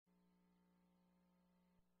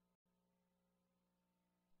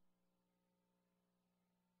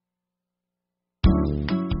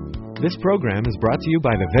This program is brought to you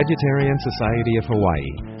by the Vegetarian Society of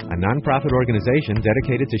Hawaii, a nonprofit organization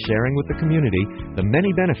dedicated to sharing with the community the many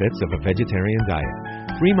benefits of a vegetarian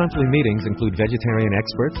diet. 3 monthly meetings include vegetarian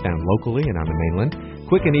experts found locally and on the mainland,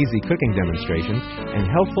 quick and easy cooking demonstrations, and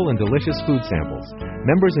healthful and delicious food samples.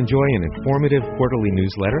 Members enjoy an informative quarterly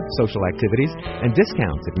newsletter, social activities, and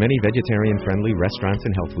discounts at many vegetarian-friendly restaurants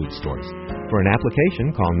and health food stores. For an application,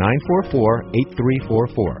 call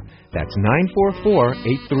 944-8344. That's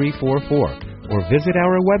 944-8344. Or visit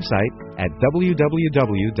our website at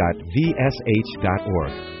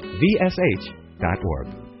www.vsh.org. vsh.org.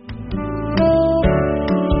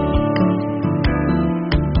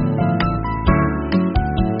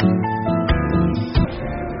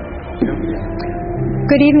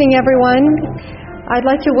 Good evening, everyone. I'd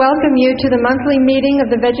like to welcome you to the monthly meeting of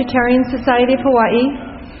the Vegetarian Society of Hawaii.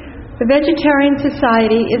 The Vegetarian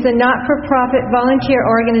Society is a not-for-profit volunteer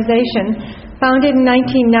organization founded in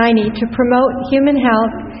 1990 to promote human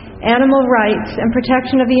health, animal rights, and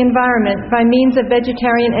protection of the environment by means of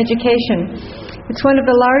vegetarian education. It's one of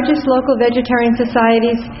the largest local vegetarian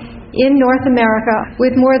societies in North America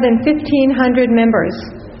with more than 1,500 members.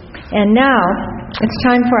 And now, it's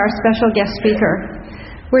time for our special guest speaker.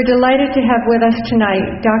 We're delighted to have with us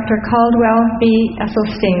tonight Dr. Caldwell B.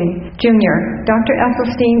 Esselstyn, Jr. Dr.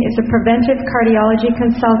 Esselstyn is a Preventive Cardiology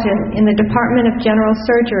Consultant in the Department of General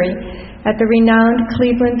Surgery at the renowned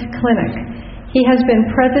Cleveland Clinic. He has been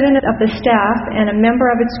president of the staff and a member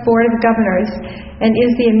of its board of governors and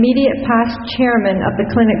is the immediate past chairman of the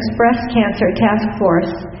clinic's breast cancer task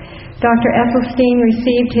force. Dr. Esselstyn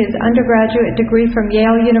received his undergraduate degree from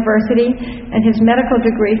Yale University and his medical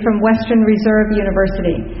degree from Western Reserve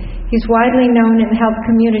University. He's widely known in the health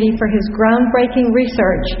community for his groundbreaking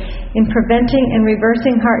research in preventing and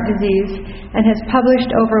reversing heart disease and has published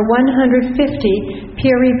over 150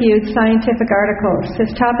 peer-reviewed scientific articles. His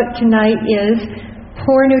topic tonight is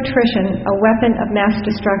Poor Nutrition, a Weapon of Mass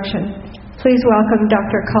Destruction. Please welcome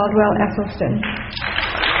Dr. Caldwell Esselstyn.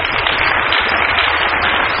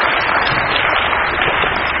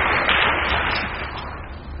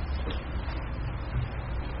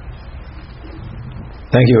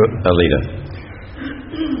 Thank you, Alita.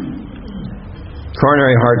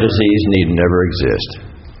 Coronary heart disease need never exist.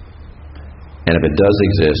 And if it does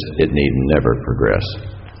exist, it need never progress.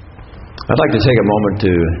 I'd like to take a moment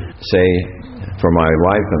to say for my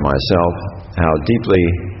wife and myself how deeply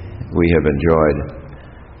we have enjoyed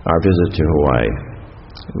our visit to Hawaii.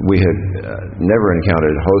 We have never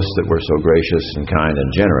encountered hosts that were so gracious and kind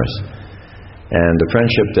and generous. And the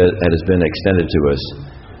friendship that has been extended to us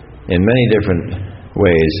in many different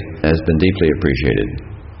ways has been deeply appreciated.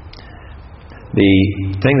 The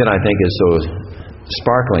thing that I think is so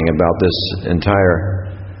sparkling about this entire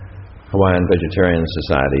Hawaiian Vegetarian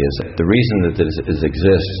Society is that the reason that this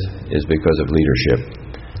exists is because of leadership.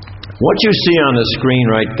 What you see on the screen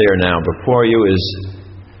right there now before you is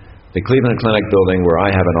the Cleveland Clinic building where I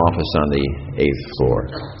have an office on the 8th floor.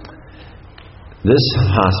 This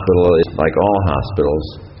hospital is like all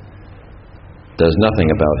hospitals, does nothing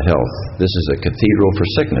about health. This is a cathedral for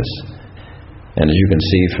sickness. And as you can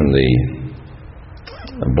see from the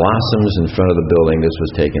blossoms in front of the building, this was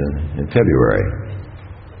taken in February.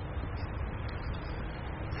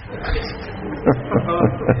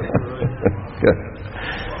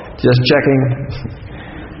 Just checking.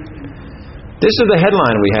 This is the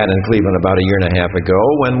headline we had in Cleveland about a year and a half ago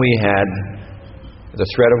when we had the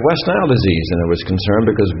threat of West Nile disease, and there was concern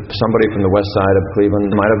because somebody from the west side of Cleveland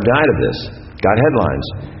might have died of this. Got headlines.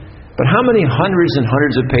 But how many hundreds and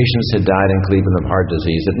hundreds of patients had died in Cleveland of heart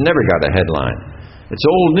disease that never got a headline? It's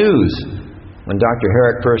old news. When Dr.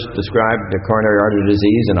 Herrick first described the coronary artery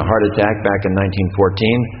disease and a heart attack back in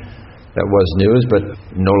 1914, that was news, but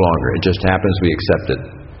no longer. It just happens, we accept it.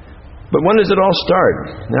 But when does it all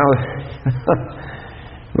start? Now,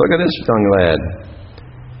 look at this young lad.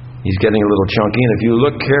 He's getting a little chunky, and if you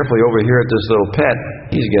look carefully over here at this little pet,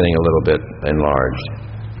 he's getting a little bit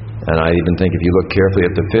enlarged. And I even think if you look carefully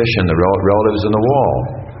at the fish and the relatives in the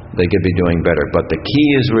wall, they could be doing better. But the key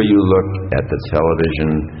is where you look at the television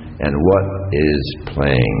and what is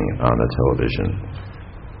playing on the television.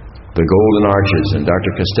 The golden arches. And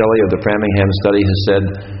Dr. Castelli of the Framingham study has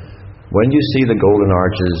said, when you see the golden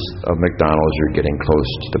arches of McDonald's, you're getting close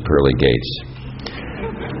to the pearly gates.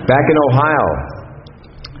 Back in Ohio,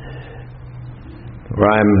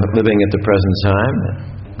 where I'm living at the present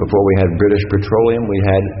time, before we had British Petroleum, we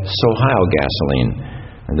had Sohio gasoline.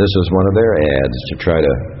 And this was one of their ads to try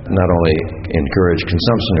to not only encourage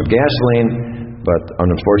consumption of gasoline, but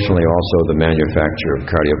unfortunately also the manufacture of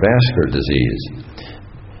cardiovascular disease.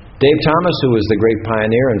 Dave Thomas, who was the great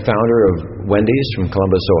pioneer and founder of Wendy's from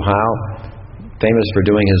Columbus, Ohio, famous for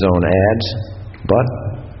doing his own ads, but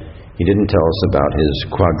he didn't tell us about his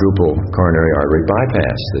quadruple coronary artery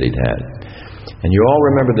bypass that he'd had. And you all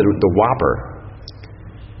remember the Whopper.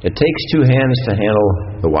 It takes two hands to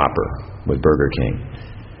handle the Whopper with Burger King.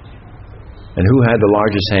 And who had the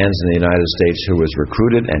largest hands in the United States, who was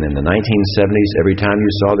recruited, and in the 1970s, every time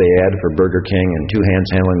you saw the ad for Burger King and two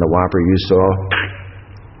hands handling the Whopper, you saw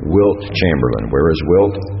Wilt Chamberlain. Where is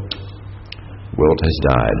Wilt? Wilt has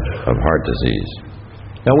died of heart disease.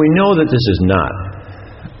 Now we know that this is not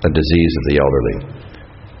a disease of the elderly.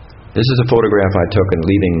 This is a photograph I took in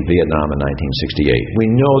leaving Vietnam in 1968. We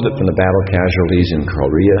know that from the battle casualties in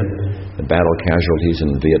Korea, the battle casualties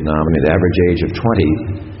in Vietnam, at the average age of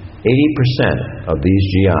 20, 80% of these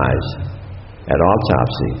GIs at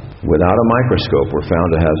autopsy, without a microscope, were found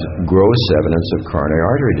to have gross evidence of coronary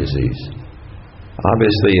artery disease.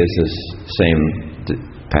 Obviously, as this same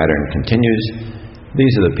pattern continues,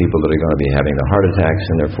 these are the people that are going to be having the heart attacks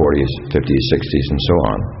in their 40s, 50s, 60s, and so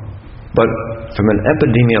on. But from an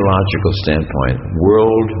epidemiological standpoint,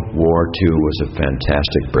 World War II was a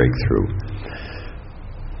fantastic breakthrough.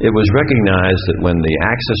 It was recognized that when the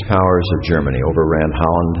Axis powers of Germany overran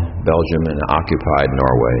Holland, Belgium, and occupied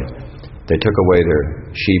Norway, they took away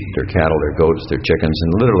their sheep, their cattle, their goats, their chickens,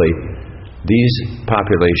 and literally these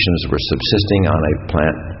populations were subsisting on a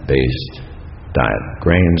plant-based diet.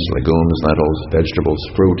 Grains, legumes, lentils, vegetables,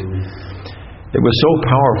 fruit. It was so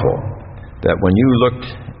powerful that when you looked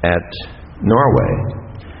at Norway,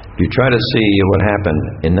 you try to see what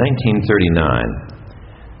happened in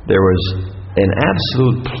 1939, there was an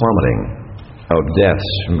absolute plummeting of deaths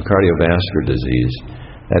from cardiovascular disease,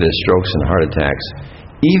 that is strokes and heart attacks,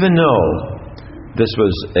 even though this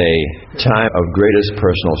was a time of greatest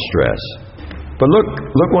personal stress. But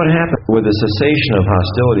look what happened with the cessation of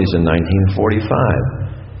hostilities in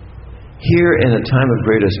 1945. Here, in a time of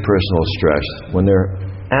greatest personal stress, when they're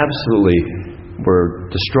absolutely were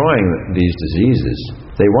destroying these diseases,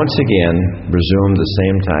 they once again resumed the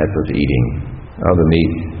same type of eating of the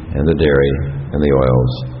meat and the dairy and the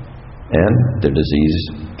oils, and the disease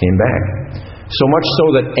came back. So much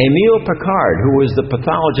so that Émile Picard, who was the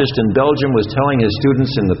pathologist in Belgium, was telling his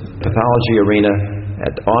students in the pathology arena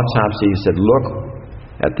at autopsy, he said, look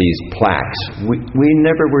at these plaques. We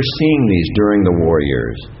never were seeing these during the war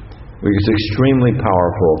years. It was extremely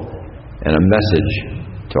powerful and a message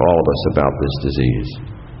to all of us about this disease.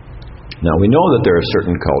 Now we know that there are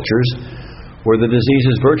certain cultures where the disease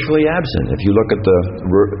is virtually absent. If you look at the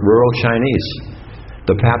rural Chinese,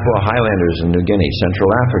 the Papua Highlanders in New Guinea, Central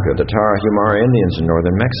Africa, the Tarahumara Indians in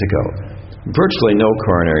northern Mexico, virtually no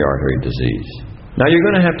coronary artery disease. Now you're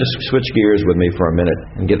going to have to switch gears with me for a minute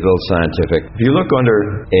and get a little scientific. If you look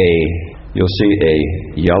under you'll see a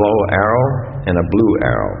yellow arrow and a blue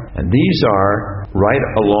arrow. And these are right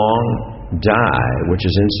along dye, which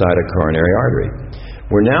is inside a coronary artery.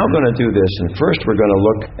 We're now going to do this, and first we're going to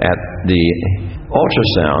look at the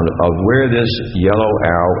ultrasound of where this yellow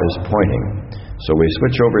arrow is pointing. So we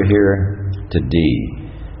switch over here to D.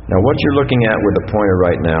 Now what you're looking at with the pointer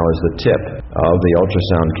right now is the tip of the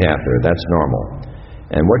ultrasound catheter. That's normal.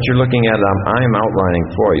 And what you're looking at, I'm outlining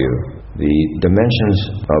for you the dimensions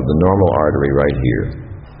of the normal artery right here.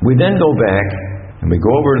 We then go back and we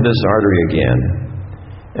go over to this artery again,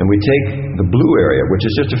 and we take the blue area, which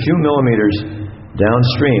is just a few millimeters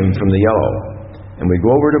downstream from the yellow, and we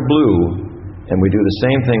go over to blue, and we do the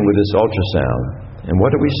same thing with this ultrasound. And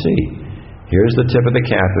what do we see? Here's the tip of the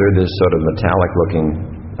catheter, this sort of metallic-looking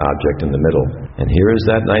object in the middle. And here is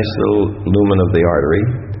that nice little lumen of the artery,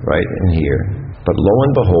 right in here. But lo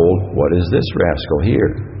and behold, what is this rascal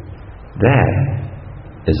here? That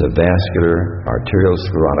is a vascular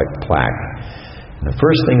arteriosclerotic plaque. And the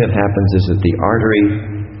first thing that happens is that the artery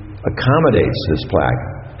accommodates this plaque,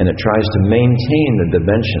 and it tries to maintain the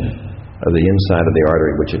dimension of the inside of the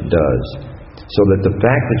artery, which it does, so that the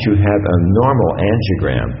fact that you have a normal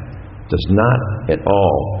angiogram does not at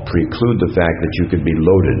all preclude the fact that you could be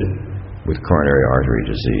loaded with coronary artery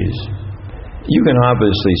disease. You can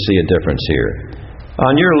obviously see a difference here.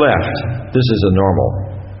 On your left, this is a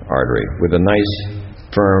normal artery with a nice,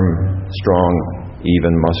 firm, strong,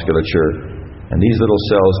 even musculature, and these little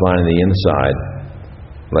cells lining the inside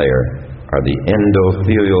layer are the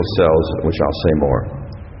endothelial cells, which I'll say more.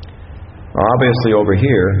 Obviously over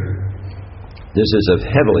here, this is a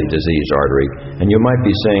heavily diseased artery, and you might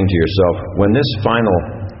be saying to yourself, when this final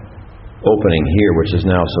opening here, which is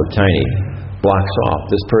now so tiny, blocks off,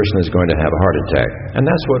 this person is going to have a heart attack. And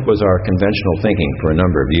that's what was our conventional thinking for a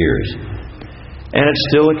number of years. And it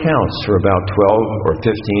still accounts for about 12 or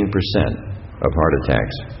 15% of heart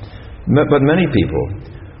attacks. But many people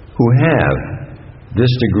who have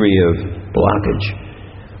this degree of blockage,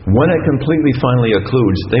 when it completely finally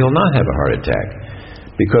occludes, they will not have a heart attack,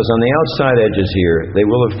 because on the outside edges here, they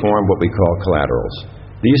will have formed what we call collaterals.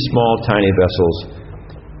 These small, tiny vessels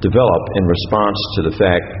develop in response to the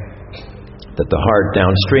fact that the heart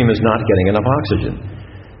downstream is not getting enough oxygen.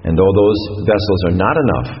 And though those vessels are not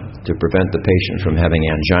enough to prevent the patient from having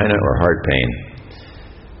angina or heart pain,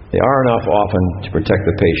 they are enough often to protect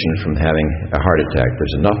the patient from having a heart attack.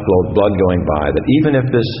 There's enough blood going by that even if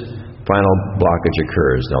this final blockage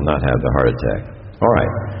occurs, they'll not have the heart attack. All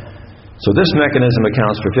right. So this mechanism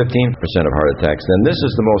accounts for 15% of heart attacks. Then this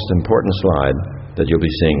is the most important slide that you'll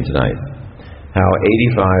be seeing tonight. How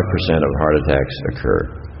 85% of heart attacks occur.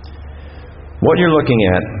 What you're looking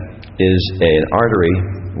at is an artery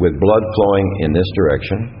with blood flowing in this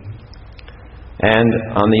direction. And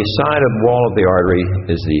on the side of wall of the artery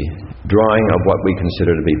is the drawing of what we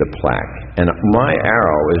consider to be the plaque. And my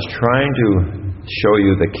arrow is trying to show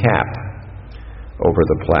you the cap over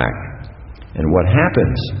the plaque. And what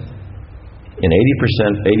happens in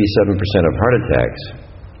 87% of heart attacks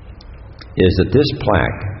is that this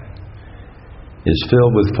plaque is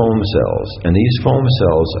filled with foam cells. And these foam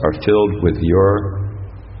cells are filled with your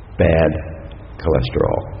bad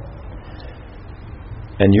cholesterol.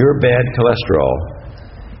 And your bad cholesterol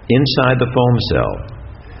inside the foam cell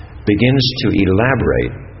begins to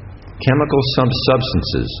elaborate chemical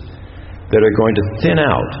substances that are going to thin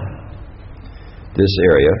out this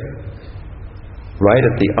area right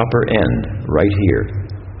at the upper end, right here.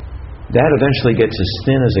 That eventually gets as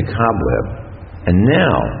thin as a cobweb. And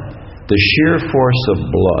now, the sheer force of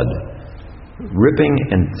blood ripping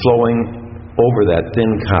and flowing over that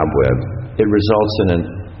thin cobweb, it results in a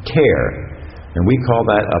tear. And we call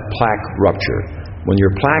that a plaque rupture. When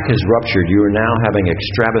your plaque is ruptured, you are now having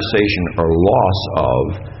extravasation or loss of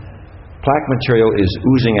plaque material is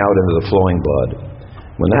oozing out into the flowing blood.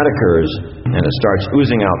 When that occurs, and it starts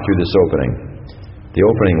oozing out through this opening, the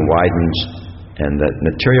opening widens, and the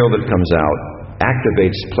material that comes out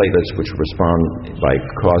activates platelets which respond by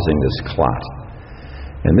causing this clot.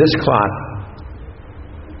 And this clot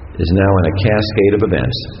is now in a cascade of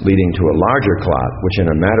events leading to a larger clot, which in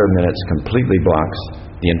a matter of minutes completely blocks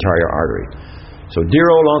the entire artery. So dear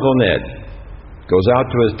old Uncle Ned goes out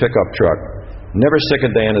to his pickup truck, never sick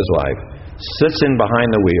a day in his life, sits in behind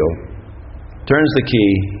the wheel, turns the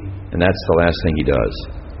key, and that's the last thing he does.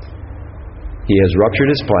 He has ruptured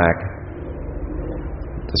his plaque,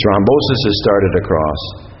 the thrombosis has started across,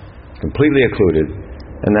 completely occluded,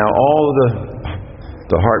 and now all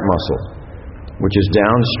the heart muscle, which is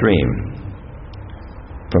downstream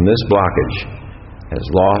from this blockage, has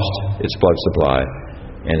lost its blood supply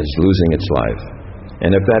and is losing its life.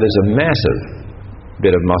 And if that is a massive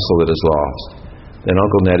bit of muscle that is lost, then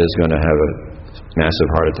Uncle Ned is going to have a massive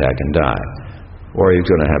heart attack and die, or he's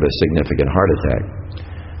going to have a significant heart attack.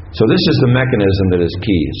 So this is the mechanism that is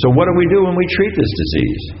key. So what do we do when we treat this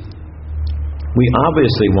disease? We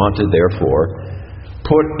obviously want to therefore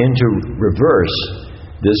put into reverse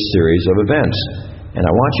this series of events. And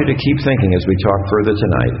I want you to keep thinking as we talk further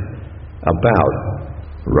tonight about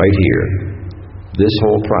right here, this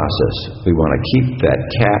whole process. We want to keep that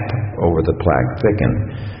cap over the plaque thickened,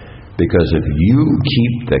 because if you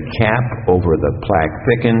keep the cap over the plaque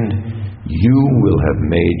thickened, you will have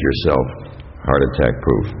made yourself heart attack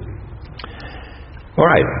proof. All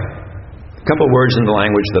right, a couple words in the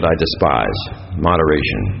language that I despise: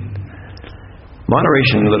 moderation.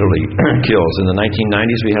 Moderation literally kills. In the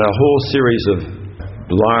 1990s, we had a whole series of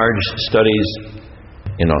large studies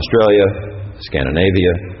in Australia,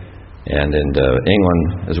 Scandinavia, and in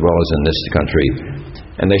England, as well as in this country.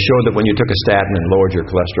 And they showed that when you took a statin and lowered your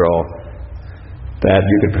cholesterol, that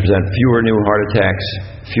you could present fewer new heart attacks,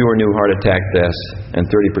 fewer new heart attack deaths, and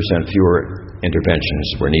 30% fewer interventions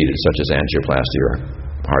were needed, such as angioplasty or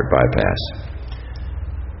heart bypass.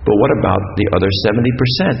 But what about the other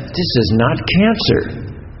 70%? This is not cancer.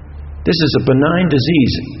 This is a benign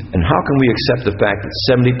disease. And how can we accept the fact that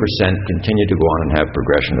 70% continue to go on and have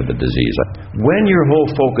progression of the disease? When your whole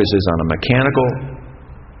focus is on a mechanical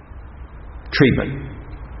treatment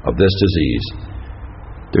of this disease,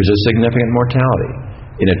 there's a significant mortality.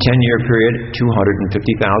 In a 10-year period,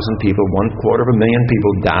 250,000 people, 250,000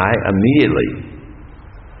 people die immediately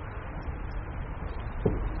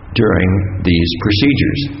during these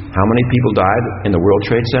procedures. How many people died in the World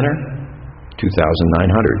Trade Center?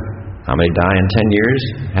 2,900. How many die in 10 years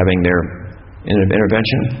having their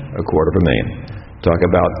intervention? 250,000. Talk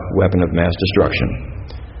about weapon of mass destruction.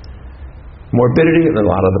 Morbidity, a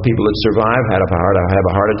lot of the people that survive have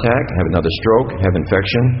a heart attack, have another stroke, have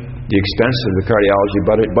infection. The expense of the cardiology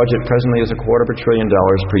budget presently is $250 billion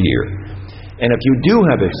per year. And if you do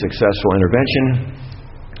have a successful intervention,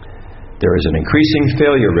 there is an increasing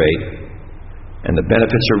failure rate, and the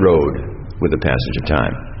benefits erode with the passage of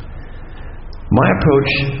time. My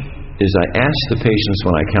approach is I ask the patients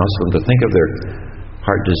when I counsel them to think of their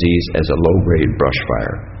heart disease as a low-grade brush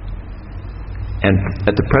fire. And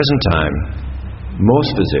at the present time, most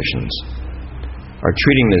physicians are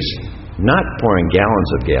treating this not pouring gallons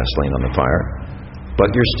of gasoline on the fire, but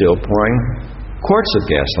you're still pouring quarts of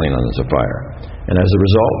gasoline on the fire. And as a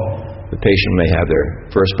result, the patient may have their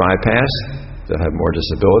first bypass, they'll have more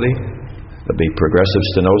disability, there'll be progressive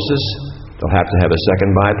stenosis, they'll have to have a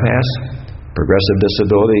second bypass, progressive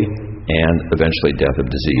disability, and eventually death of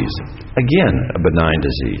disease. Again, a benign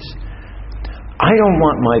disease. I don't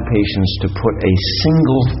want my patients to put a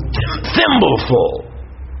single thimbleful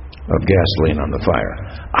of gasoline on the fire.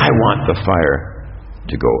 I want the fire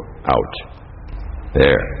to go out.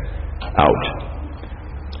 There. Out.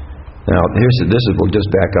 Now, we'll just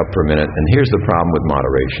back up for a minute, and here's the problem with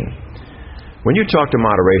moderation. When you talk to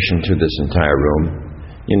moderation to this entire room,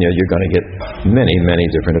 you're going to get many, many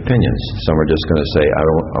different opinions. Some are just going to say,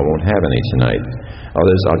 I won't have any tonight.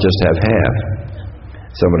 Others, I'll just have half.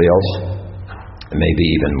 Somebody else may be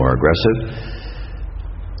even more aggressive.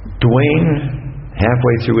 Dwayne,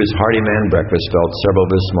 halfway through his hearty man breakfast, felt several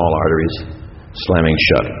of his small arteries slamming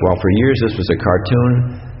shut. While for years this was a cartoon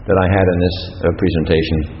that I had in this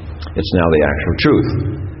presentation, it's now the actual truth.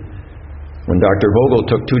 When Dr. Vogel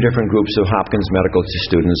took two different groups of Hopkins medical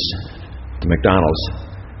students to McDonald's,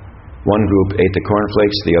 one group ate the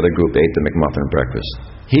cornflakes, the other group ate the McMuffin breakfast.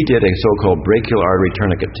 He did a so-called brachial artery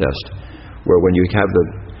tourniquet test, where when you have the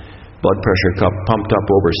blood pressure cup pumped up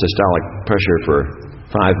over systolic pressure for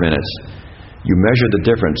 5 minutes, you measure the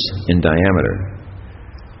difference in diameter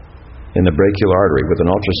in the brachial artery with an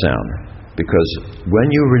ultrasound, because when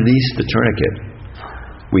you release the tourniquet,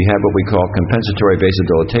 we have what we call compensatory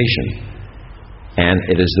vasodilatation, and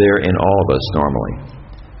it is there in all of us normally.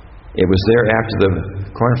 It was there after the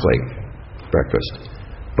cornflake breakfast,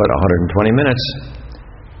 but 120 minutes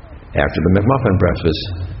after the McMuffin breakfast,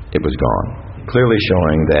 it was gone, clearly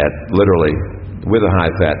showing that literally with a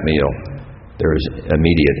high-fat meal, there is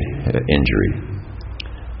immediate injury.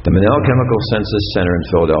 The Monell Chemical Census Center in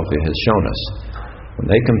Philadelphia has shown us, when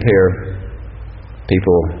they compare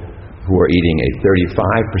people who are eating a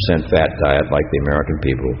 35% fat diet like the American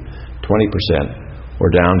people, 20%, or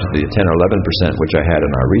down to the 10 or 11% which I had in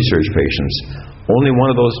our research patients, only one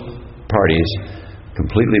of those parties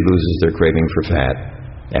completely loses their craving for fat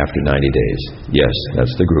after 90 days. Yes,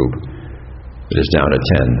 that's the group that is down to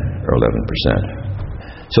 10 or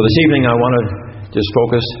 11%. So this evening I want to just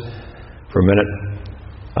focus for a minute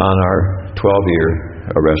on our 12-year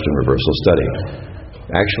arrest and reversal study.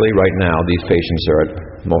 Actually, right now, these patients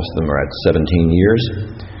most of them are at 17 years.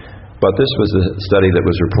 But this was the study that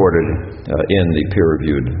was reported in the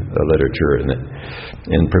peer-reviewed literature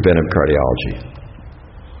in Preventive Cardiology.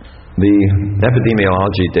 The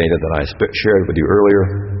epidemiology data that I shared with you earlier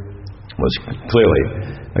was clearly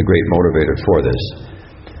a great motivator for this.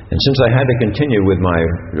 And since I had to continue with my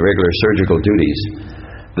regular surgical duties,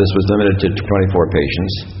 this was limited to 24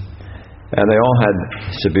 patients, and they all had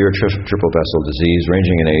severe triple vessel disease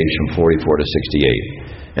ranging in age from 44 to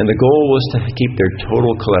 68. And the goal was to keep their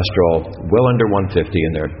total cholesterol well under 150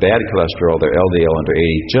 and their bad cholesterol, their LDL, under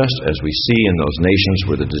 80, just as we see in those nations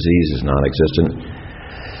where the disease is non-existent.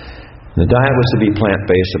 The diet was to be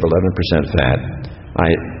plant-based of 11% fat.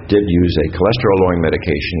 I did use a cholesterol-lowering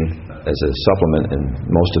medication as a supplement in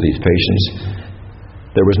most of these patients.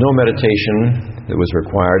 There was no meditation that was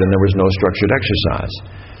required, and there was no structured exercise.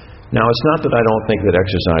 Now, it's not that I don't think that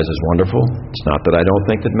exercise is wonderful. It's not that I don't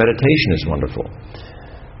think that meditation is wonderful.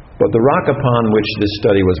 But the rock upon which this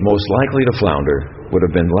study was most likely to flounder would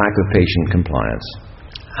have been lack of patient compliance.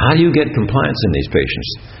 How do you get compliance in these patients?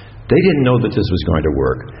 They didn't know that this was going to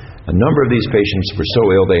work. A number of these patients were so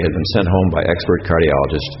ill they had been sent home by expert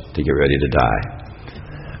cardiologists to get ready to die.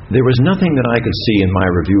 There was nothing that I could see in my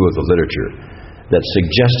review of the literature that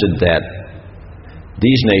suggested that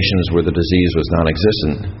these nations where the disease was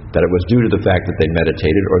non-existent, that it was due to the fact that they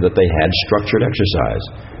meditated or that they had structured exercise.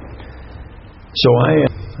 So I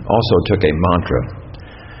also took a mantra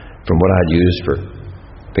from what I'd used for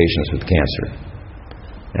patients with cancer.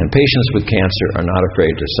 And patients with cancer are not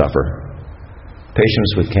afraid to suffer.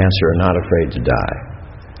 Patients with cancer are not afraid to die.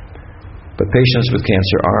 But patients with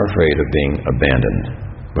cancer are afraid of being abandoned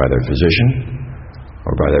by their physician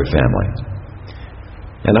or by their family.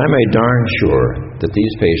 And I made darn sure that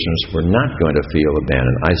these patients were not going to feel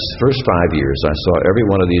abandoned. First 5 years, I saw every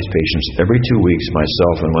one of these patients every 2 weeks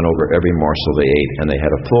myself and went over every morsel they ate, and they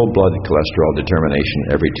had a full blood cholesterol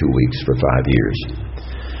determination every 2 weeks for 5 years.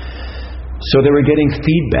 So they were getting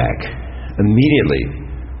feedback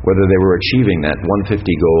immediately whether they were achieving that 150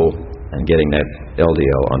 goal and getting that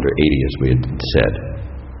LDL under 80, as we had said.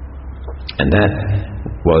 And that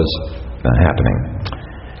was happening.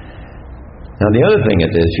 Now, the other thing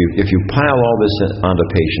is, if you pile all this onto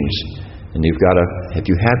patients, and if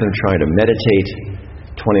you have them try to meditate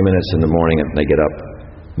 20 minutes in the morning and they get up,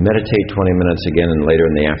 meditate 20 minutes again and later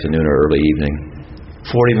in the afternoon or early evening,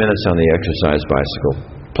 40 minutes on the exercise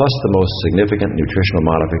bicycle, plus the most significant nutritional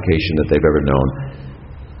modification that they've ever known,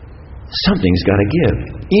 something's got to give.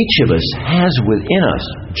 Each of us has within us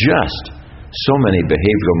just so many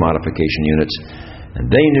behavioral modification units, and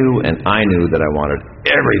they knew and I knew that I wanted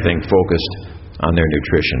everything focused on their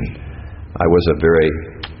nutrition. I was a very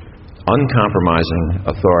uncompromising,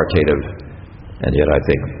 authoritative, and yet I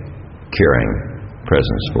think caring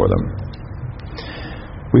presence for them.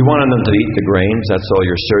 We wanted them to eat the grains, that's all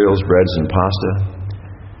your cereals, breads, and pasta,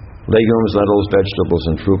 legumes, lentils, vegetables,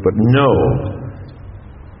 and fruit, but no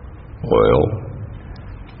oil,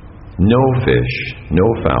 no fish, no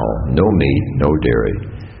fowl, no meat, no dairy,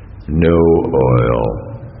 no oil,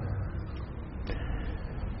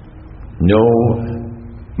 no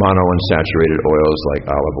monounsaturated oils like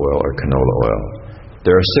olive oil or canola oil.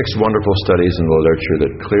 There are 6 wonderful studies in the literature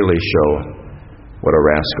that clearly show what a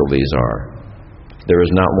rascal these are. There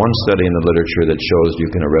is not one study in the literature that shows you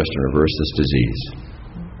can arrest and reverse this disease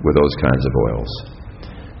with those kinds of oils.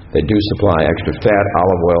 They do supply extra fat.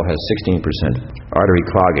 Olive oil has 16% artery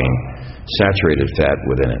clogging, saturated fat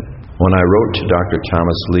within it. When I wrote to Dr.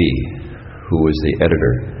 Thomas Lee, who was the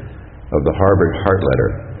editor of the Harvard Heart Letter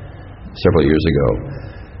several years ago,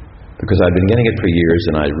 because I'd been getting it for years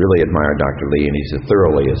and I really admire Dr. Lee, and he's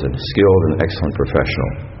thoroughly as a skilled and excellent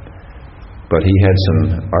professional. But he had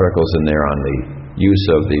some articles in there on the use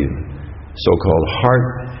of the so-called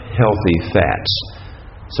heart-healthy fats,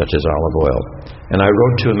 such as olive oil. And I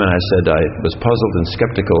wrote to him and I said I was puzzled and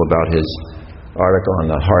skeptical about his article on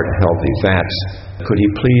the heart-healthy fats. Could he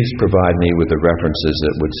please provide me with the references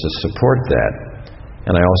that would support that?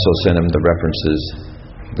 And I also sent him the references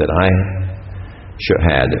that I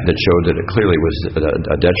had that showed that it clearly was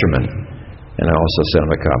a detriment. And I also sent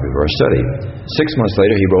him a copy of our study. 6 months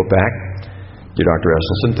later, he wrote back, "Dear Dr.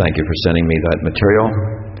 Esselstyn, thank you for sending me that material.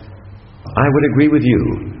 I would agree with you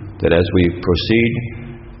that as we proceed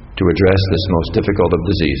to address this most difficult of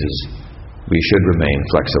diseases, we should remain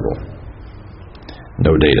flexible."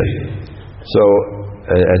 No data. So,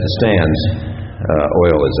 as it stands,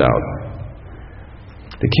 oil is out.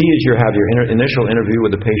 The key is you have your initial interview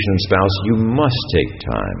with the patient and spouse. You must take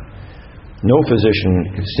time. No physician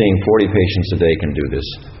seeing 40 patients a day can do this.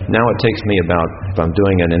 Now it takes me about, if I'm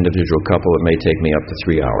doing an individual couple, it may take me up to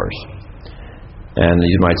 3 hours. And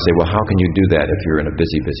you might say, well, how can you do that if you're in a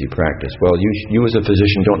busy practice? Well, you as a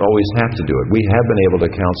physician don't always have to do it. We have been able to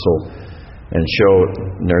counsel and show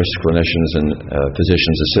nurse clinicians and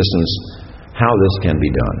physicians' assistants how this can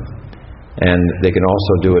be done. And they can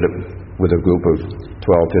also do it with a group of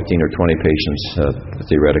 12, 15, or 20 patients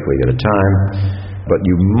theoretically at a time. But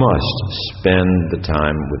you must spend the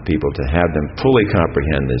time with people to have them fully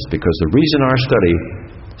comprehend this, because the reason our study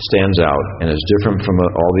stands out and is different from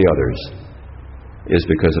all the others is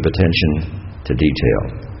because of attention to detail.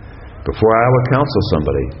 Before I will counsel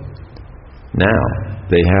somebody, now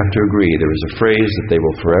they have to agree. There is a phrase that they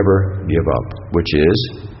will forever give up, which is,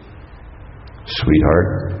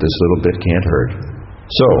 "Sweetheart, this little bit can't hurt."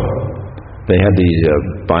 So, they had the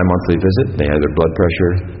bi-monthly visit. They had their blood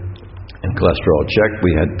pressure and cholesterol checked.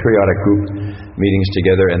 We had periodic group meetings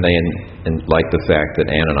together, and they liked the fact that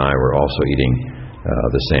Ann and I were also eating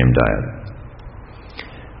the same diet.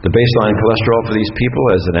 The baseline cholesterol for these people,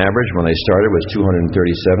 as an average, when they started, was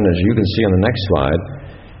 237. As you can see on the next slide,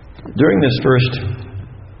 during this first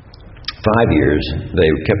 5 years, they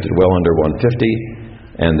kept it well under 150,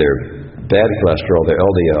 and their bad cholesterol, their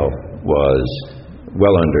LDL, was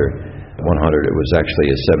well under 100. It was actually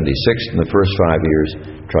a 76 in the first 5 years.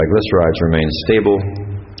 Triglycerides remained stable.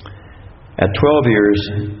 At 12 years,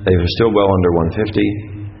 they were still well under 150,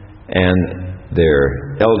 and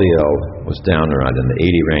their LDL was down around in the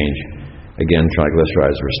 80 range. Again,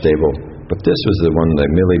 triglycerides were stable, but this was the one that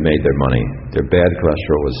really made their money. Their bad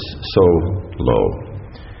cholesterol was so low.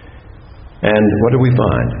 And what do we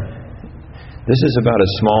find? This is about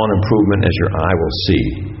as small an improvement as your eye will see.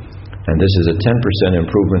 And this is a 10%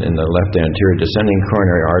 improvement in the left anterior descending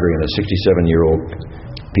coronary artery in a 67-year-old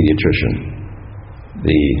pediatrician.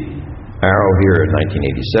 The arrow here at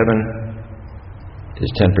 1987 is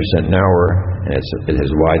 10% narrower, and it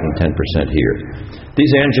has widened 10% here.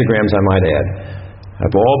 These angiograms, I might add,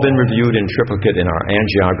 have all been reviewed in triplicate in our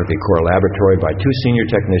angiography core laboratory by 2 senior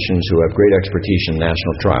technicians who have great expertise in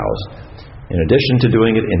national trials. In addition to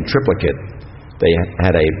doing it in triplicate, they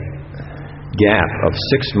had a gap of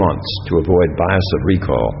 6 months to avoid bias of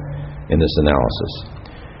recall in this analysis.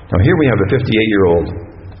 Now here we have a 58-year-old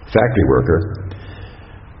factory worker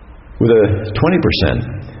with a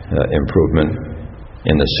 20% improvement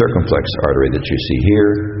in the circumflex artery that you see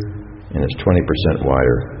here, and it's 20%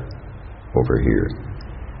 wider over here.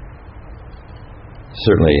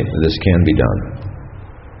 Certainly this can be done.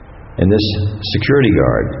 And this security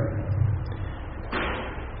guard,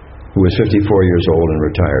 who was 54 years old and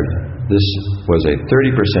retired, this was a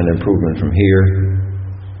 30% improvement from here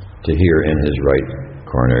to here in his right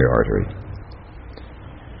coronary artery.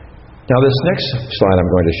 Now this next slide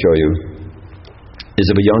I'm going to show you is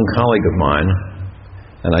of a young colleague of mine,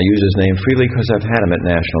 and I use his name freely because I've had him at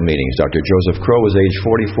national meetings. Dr. Joseph Crow was age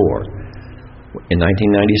 44. In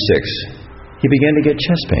 1996, he began to get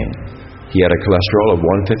chest pain. He had a cholesterol of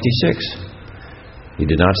 156. He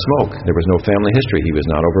did not smoke. There was no family history. He was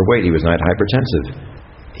not overweight. He was not hypertensive.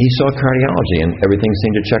 He saw cardiology, and everything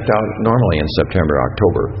seemed to check out normally in September,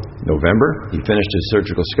 October. November, he finished his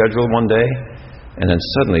surgical schedule one day, and then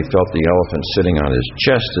suddenly felt the elephant sitting on his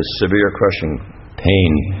chest, a severe crushing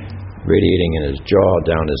pain radiating in his jaw,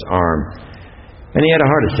 down his arm, and he had a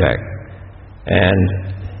heart attack. And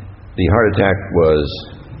the heart attack was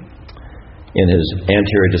in his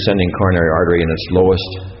anterior descending coronary artery in its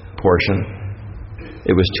lowest portion.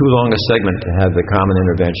 It was too long a segment to have the common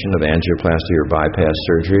intervention of angioplasty or bypass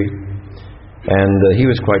surgery. And he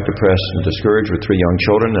was quite depressed and discouraged with 3 young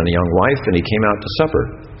children and a young wife, and he came out to supper.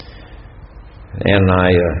 Ann and I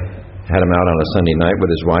had him out on a Sunday night with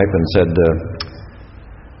his wife and said,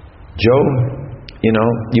 Joe, you know,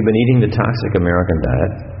 you've been eating the toxic American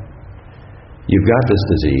diet. You've got this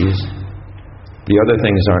disease. The other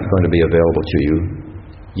things aren't going to be available to you.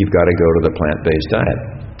 You've got to go to the plant-based diet.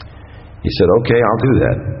 He said, okay, I'll do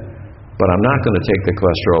that, but I'm not going to take the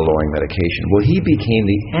cholesterol-lowering medication. Well, he became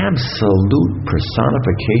the absolute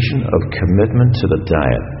personification of commitment to the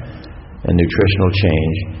diet and nutritional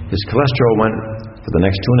change. His cholesterol went, for the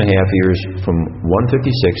next 2.5 years, from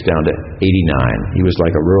 156 down to 89. He was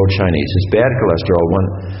like a rural Chinese. His bad cholesterol went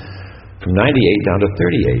from 98 down to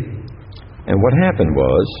 38. And what happened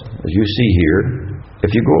was, as you see here, if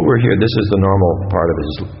you go over here, this is the normal part of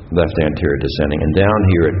his left anterior descending, and down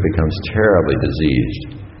here it becomes terribly diseased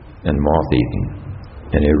and moth-eaten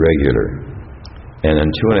and irregular. And then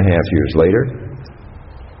 2.5 years later,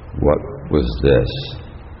 what was this?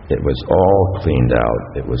 It was all cleaned out.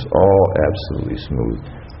 It was all absolutely smooth.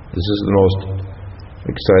 This is the most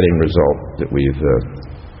exciting result that we've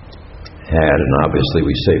had, and obviously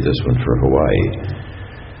we saved this one for Hawaii.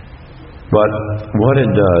 But what it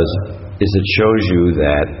does is it shows you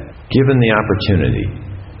that, given the opportunity,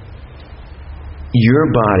 your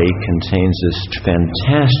body contains this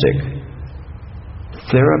fantastic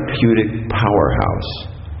therapeutic powerhouse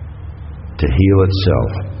to heal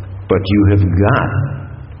itself. But you have got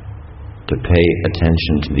to pay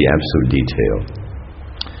attention to the absolute detail.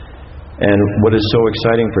 And what is so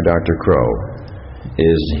exciting for Dr. Crow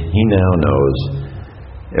is he now knows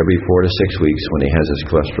every 4 to 6 weeks when he has his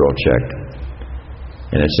cholesterol checked,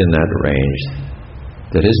 and it's in that range,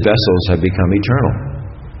 that his vessels have become eternal.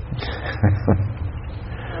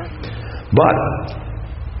 But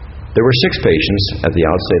there were 6 patients at the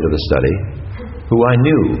outset of the study who I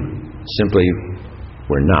knew simply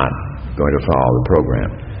were not going to follow the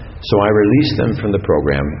program. So I released them from the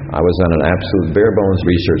program. I was on an absolute bare-bones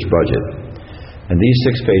research budget. And these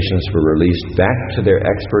 6 patients were released back to their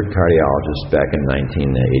expert cardiologist back in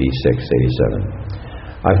 1986, 87.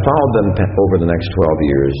 I followed them over the next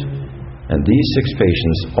 12 years, and these 6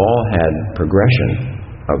 patients all had progression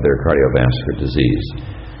of their cardiovascular disease.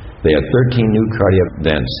 They had 13 new cardiac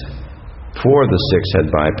events. 4 of the 6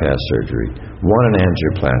 had bypass surgery, 1 an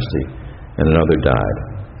angioplasty, and another died.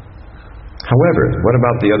 However, what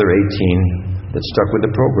about the other 18 that stuck with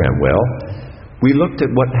the program? Well, we looked at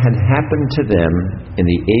what had happened to them in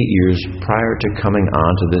the 8 years prior to coming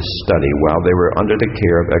onto this study while they were under the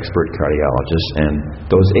care of expert cardiologists, and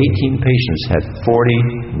those 18 patients had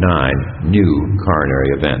 49 new coronary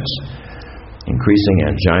events, increasing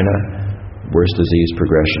angina, worse disease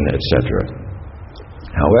progression, etc.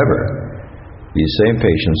 However, these same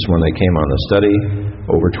patients, when they came on the study,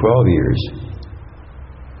 over 12 years,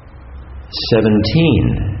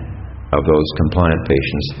 17 of those compliant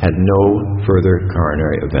patients had no further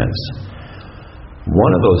coronary events.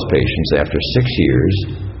 One of those patients, after 6 years,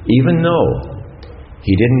 even though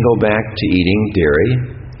he didn't go back to eating dairy,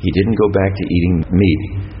 he didn't go back to eating meat,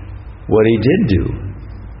 what he did do,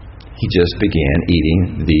 he just began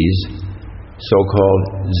eating these so-called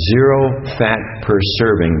zero-fat per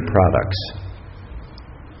serving products.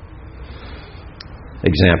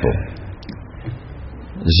 Example,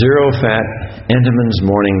 zero-fat Entenmann's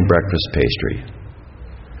morning breakfast pastry.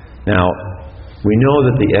 Now, we know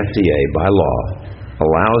that the FDA, by law,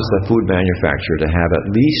 allows the food manufacturer to have at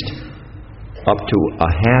least up to a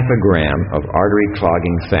half a gram of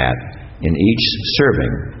artery-clogging fat in each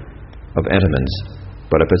serving of Entenmann's.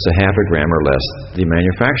 But if it's a half a gram or less, the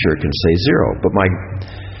manufacturer can say zero. But my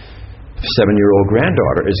 7-year-old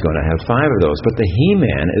granddaughter is going to have 5 of those. But the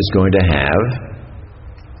He-Man is going to have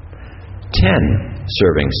 10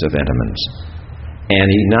 servings of Entenmann's. And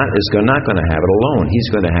he's not going to have it alone. He's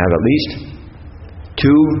going to have at least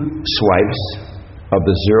 2 swipes of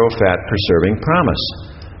the zero-fat per serving promise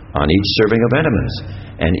on each serving of Entenmann's.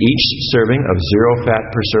 And each serving of zero-fat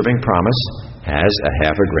per serving promise has a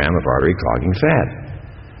half a gram of artery-clogging fat.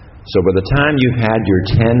 So by the time you've had your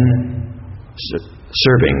 10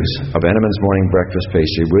 servings of Entenmann's morning breakfast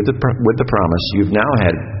pastry with the promise, you've now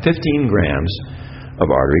had 15 grams of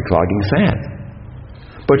artery-clogging fat.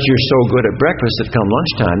 But you're so good at breakfast that come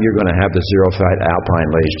lunchtime, you're going to have the zero-fat Alpine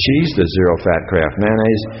Lay's cheese, the zero-fat Kraft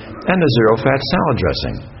mayonnaise, and the zero-fat salad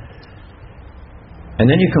dressing. And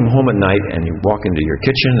then you come home at night and you walk into your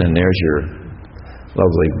kitchen and there's your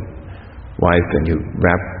lovely wife and you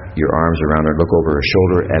wrap your arms around her, look over her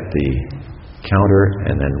shoulder at the counter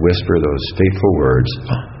and then whisper those fateful words,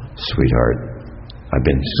 "Oh, sweetheart, I've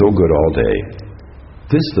been so good all day.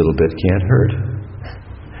 This little bit can't hurt."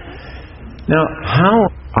 Now, how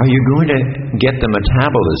are you going to get the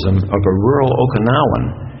metabolism of a rural Okinawan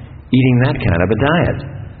eating that kind of a diet?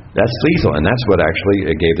 That's lethal, and that's what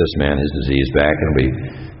actually gave this man his disease back, and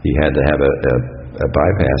he had to have a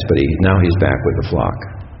bypass, but now he's back with the flock.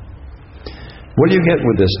 What do you get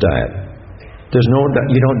with this diet?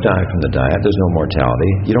 You don't die from the diet. There's no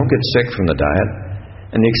mortality. You don't get sick from the diet.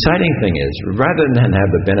 And the exciting thing is, rather than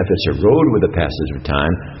have the benefits erode with the passage of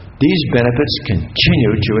time, these benefits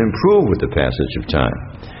continue to improve with the passage of time.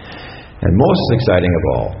 And most exciting of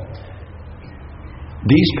all,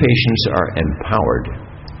 these patients are empowered.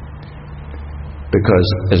 Because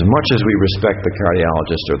as much as we respect the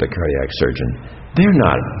cardiologist or the cardiac surgeon, they're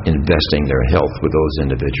not investing their health with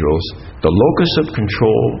those individuals. The locus of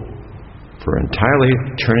control for entirely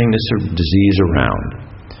turning this disease around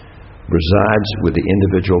resides with the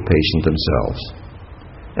individual patient themselves.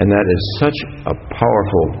 And that is such a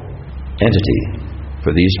powerful entity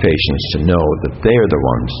for these patients to know that they are the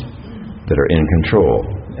ones that are in control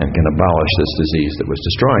and can abolish this disease that was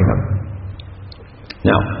destroying them.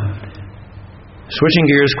 Now, switching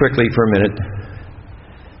gears quickly for a minute,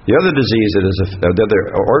 the other disease the other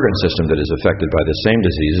organ system that is affected by the same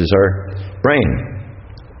disease is our brain.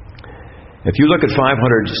 If you look at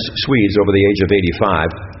 500 Swedes over the age of 85,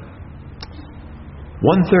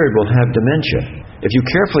 1/3 will have dementia. If you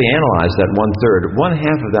carefully analyze that 1/3,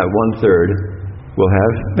 1/2 of that 1/3 will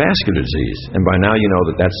have vascular disease. And by now you know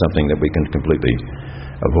that that's something that we can completely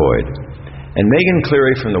avoid. And Megan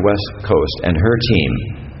Cleary from the West Coast and her team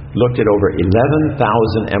looked at over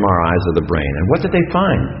 11,000 MRIs of the brain. And what did they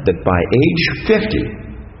find? That by age 50,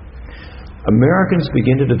 Americans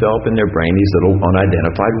begin to develop in their brain these little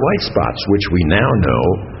unidentified white spots, which we now know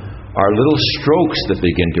are little strokes that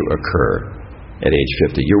begin to occur at age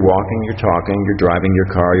 50. You're walking, you're talking, you're driving your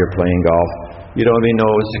car, you're playing golf. You don't even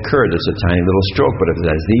know it's occurred. It's a tiny little stroke. But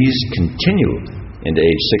as these continue into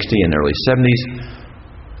age 60 and early 70s,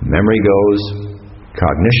 memory goes,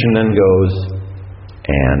 cognition then goes,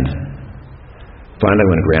 and finally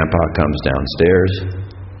when Grandpa comes downstairs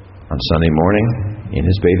on Sunday morning in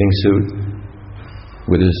his bathing suit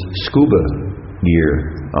with his scuba gear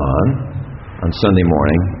on Sunday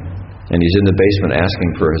morning, and he's in the basement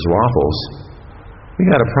asking for his waffles, we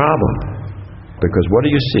got a problem. Because what do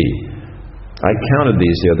you see? I counted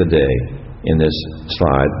these the other day in this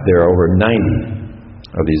slide. There are over 90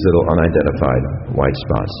 of these little unidentified white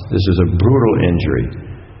spots. This is a brutal injury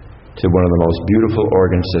to one of the most beautiful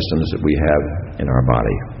organ systems that we have in our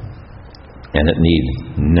body. And it need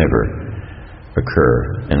never occur.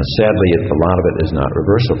 And sadly, a lot of it is not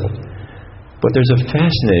reversible. But there's a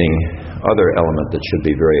fascinating other element that should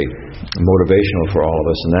be very motivational for all of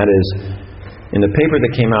us, and that is in the paper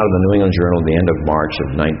that came out of the New England Journal at the end of March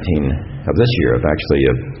of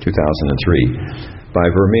 2003 by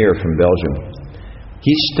Vermeer from Belgium.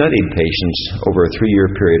 He studied patients over a 3-year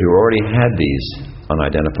period who already had these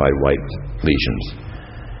unidentified white lesions.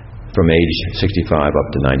 from age 65 up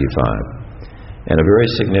to 95. And a very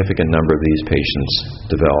significant number of these patients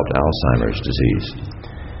developed Alzheimer's disease.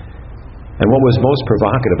 And what was most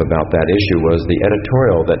provocative about that issue was the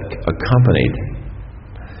editorial that accompanied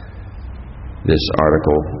this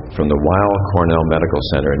article from the Weill Cornell Medical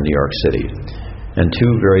Center in New York City. And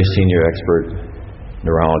two very senior expert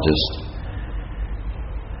neurologists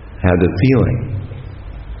had the feeling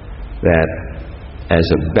that as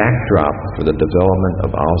a backdrop for the development of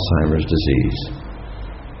Alzheimer's disease,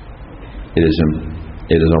 it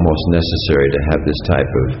is almost necessary to have this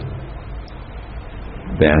type of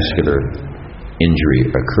vascular injury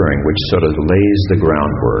occurring, which sort of lays the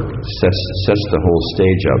groundwork, sets the whole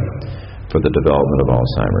stage up for the development of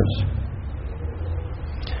Alzheimer's.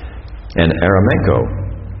 And Aramenko,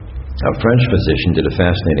 a French physician, did a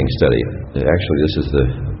fascinating study. Actually, this is the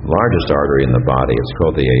largest artery in the body. It's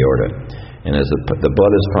called the aorta. And as the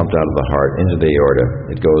blood is pumped out of the heart into the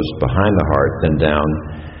aorta, it goes behind the heart, then down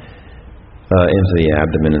into the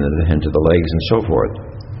abdomen and into the legs and so forth,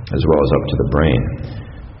 as well as up to the brain.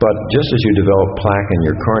 But just as you develop plaque in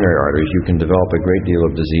your coronary arteries, you can develop a great deal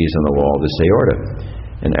of disease on the wall of this aorta.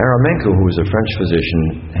 And Aramenko, who was a French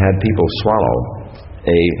physician, had people swallow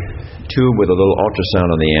a tube with a little ultrasound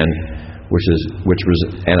on the end, which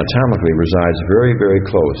anatomically resides very, very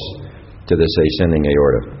close to this ascending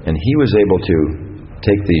aorta. And he was able to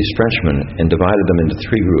take these Frenchmen and divided them into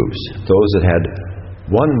three groups. Those that had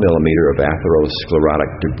 1 millimeter of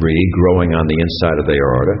atherosclerotic debris growing on the inside of the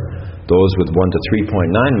aorta, those with 1 to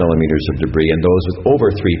 3.9 millimeters of debris, and those with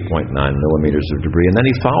over 3.9 millimeters of debris. And then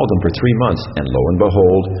he followed them for 3 months, and lo and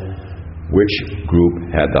behold, which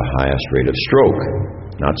group had the highest rate of stroke?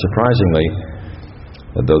 Not surprisingly,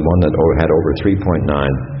 the one that had over 3.9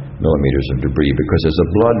 millimeters of debris, because as the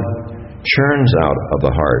blood churns out of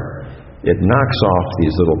the heart, it knocks off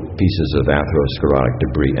these little pieces of atherosclerotic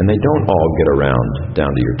debris, and they don't all get around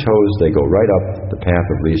down to your toes. They go right up the path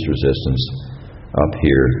of least resistance, up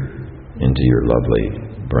here into your lovely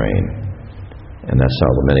brain. And that's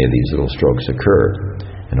how many of these little strokes occur.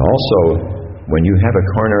 And also, when you have a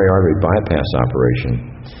coronary artery bypass operation,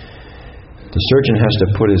 the surgeon has to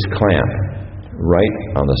put his clamp right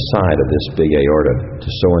on the side of this big aorta to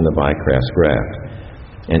sew in the bicrast graft.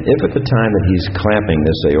 And if at the time that he's clamping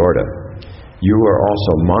this aorta, you are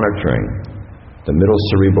also monitoring the middle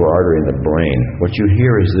cerebral artery in the brain, what you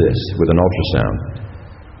hear is this with an ultrasound.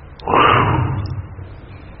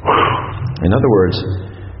 In other words,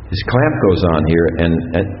 his clamp goes on here, and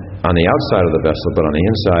on the outside of the vessel, but on the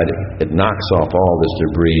inside, it knocks off all this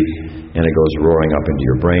debris, and it goes roaring up into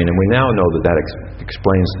your brain. And we now know that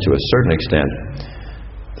explains to a certain extent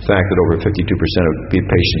the fact that over 52% of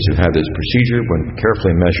patients who have this procedure, when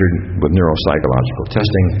carefully measured with neuropsychological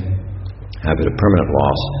testing, have a permanent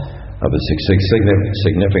loss of a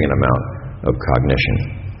significant amount of cognition.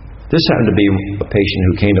 This happened to be a patient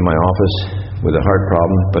who came to my office with a heart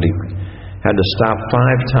problem, but he had to stop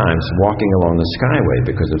 5 times walking along the skyway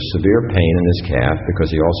because of severe pain in his calf, because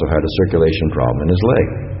he also had a circulation problem in his leg.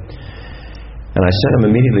 And I sent him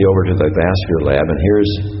immediately over to the vascular lab, and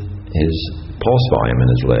here's his pulse volume in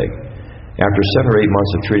his leg. After 7 or 8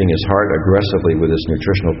 months of treating his heart aggressively with this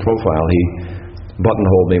nutritional profile, he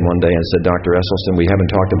buttonholed me one day and said, "Dr. Esselstyn, we haven't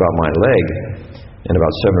talked about my leg in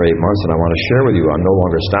about 7 or 8 months, and I want to share with you I'm no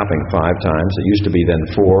longer stopping 5 times. It used to be then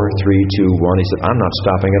 4, 3, 2, 1. He said, "I'm not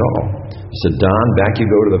stopping at all." He said, "Don, back you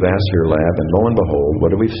go to the vascular lab," and lo and behold, what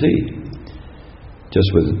do we see? Just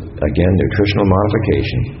with, again, nutritional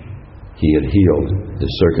modification, he had healed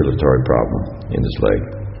his circulatory problem in his leg.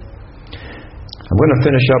 I'm going to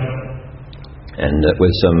finish up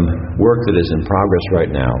with some work that is in progress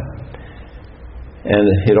right now. And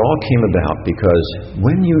it all came about because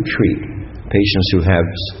when you treat patients who have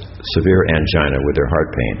severe angina with their heart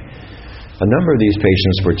pain, a number of these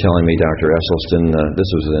patients were telling me, "Dr. Esselstyn, this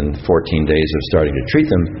was within 14 days of starting to treat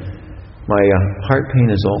them, my heart pain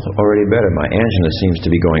is already better. My angina seems to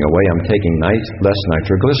be going away. I'm taking less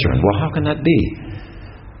nitroglycerin." Well, how can that be?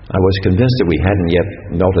 I was convinced that we hadn't yet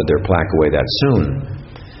melted their plaque away that soon.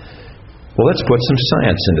 Well, let's put some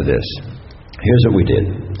science into this. Here's what we did.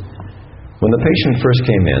 When the patient first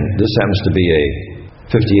came in, this happens to be a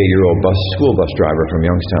 58-year-old school bus driver from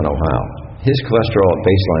Youngstown, Ohio. His cholesterol at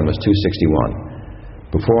baseline was 261.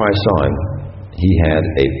 Before I saw him, he had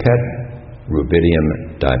a PET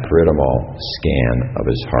rubidium dipyridamole scan of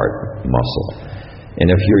his heart muscle. And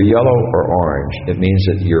if you're yellow or orange, it means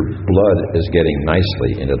that your blood is getting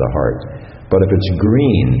nicely into the heart. But if it's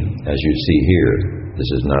green, as you see here, this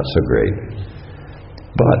is not so great.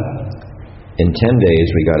 But in 10 days,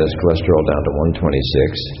 we got his cholesterol down to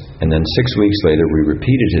 126, and then 6 weeks later, we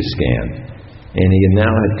repeated his scan, and he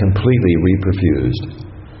now had completely reperfused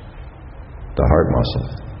the heart muscle.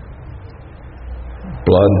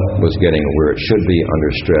 Blood was getting where it should be under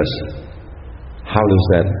stress. How does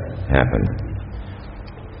that happen?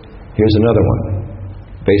 Here's another one.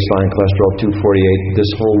 Baseline cholesterol 248.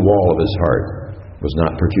 This whole wall of his heart was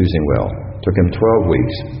not perfusing well. Took him 12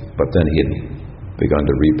 weeks, but then he had begun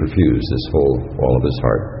to reperfuse this whole wall of his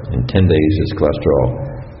heart. In 10 days, his cholesterol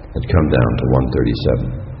had come down to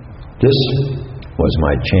 137. This was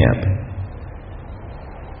my champ.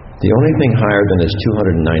 The only thing higher than his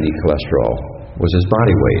 290 cholesterol was his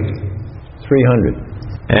body weight, 300.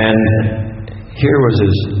 And here was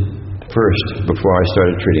his first, before I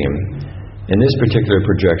started treating him. In this particular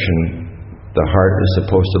projection, the heart is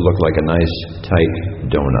supposed to look like a nice, tight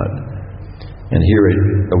donut. And here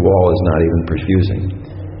the wall is not even perfusing.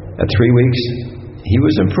 At 3 weeks, he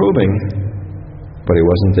was improving, but he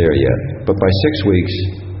wasn't there yet. But by 6 weeks,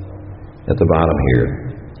 at the bottom here,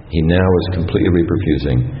 he now was completely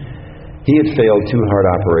reperfusing. He had failed 2 heart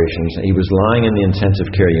operations. He was lying in the intensive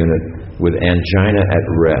care unit with angina at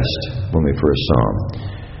rest when we first saw him.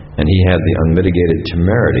 And he had the unmitigated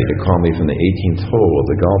temerity to call me from the 18th hole of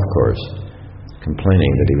the golf course,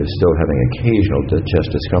 complaining that he was still having occasional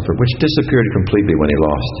chest discomfort, which disappeared completely when he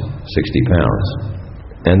lost 60 pounds.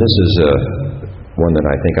 And this is one that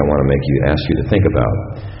I think I want to ask you to think about.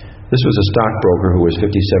 This was a stockbroker who was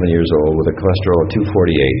 57 years old with a cholesterol of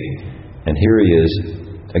 248. And here he is,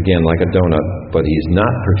 again, like a donut, but he's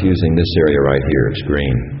not perfusing this area right here. It's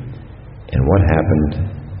green. And what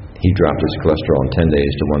happened? He dropped his cholesterol in 10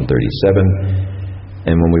 days to 137.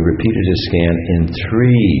 And when we repeated his scan, in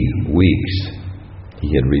 3 weeks, he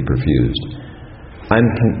had reperfused. I'm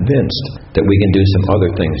convinced that we can do some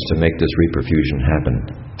other things to make this reperfusion happen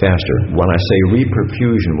faster. When I say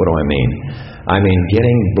reperfusion, what do I mean? I mean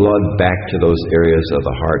getting blood back to those areas of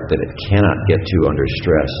the heart that it cannot get to under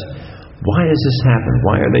stress. Why does this happen?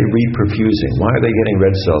 Why are they reperfusing? Why are they getting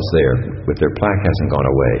red cells there if their plaque hasn't gone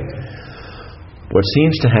away? What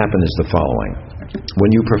seems to happen is the following.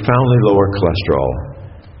 When you profoundly lower cholesterol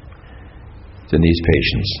in these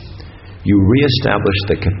patients, you reestablish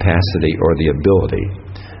the capacity or the ability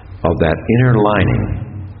of that inner lining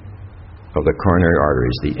of the coronary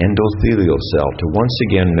arteries, the endothelial cell, to once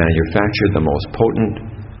again manufacture the most potent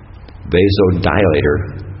vasodilator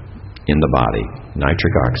in the body,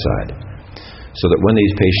 nitric oxide. So that when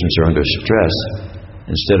these patients are under stress,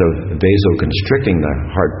 instead of vasoconstricting the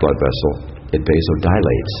heart blood vessel, it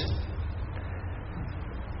vasodilates.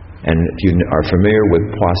 And if you are familiar with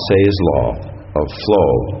Poiseuille's law of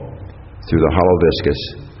flow through the hollow viscus,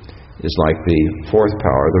 is like the fourth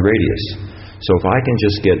power of the radius. So if I can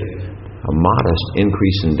just get a modest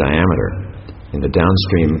increase in diameter in the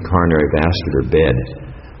downstream coronary vascular bed,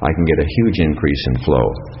 I can get a huge increase in flow.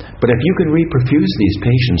 But if you can reperfuse these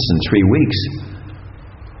patients in 3 weeks,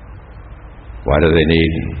 why do they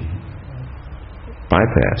need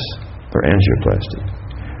bypass or angioplasty?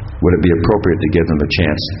 Would it be appropriate to give them a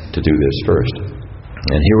chance to do this first?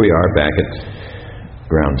 And here we are back at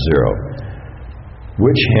ground zero.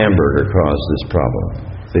 Which hamburger caused this problem?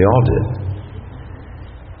 They all did.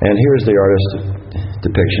 And here's the artist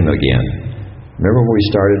depiction again. Remember when we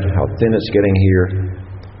started, how thin it's getting here?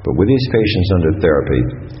 But with these patients under therapy,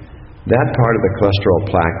 that part of the cholesterol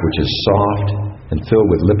plaque, which is soft and filled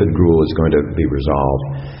with lipid gruel, is going to be resolved.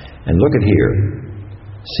 And look at here.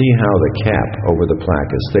 See how the cap over the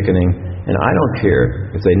plaque is thickening? And I don't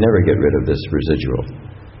care if they never get rid of this residual.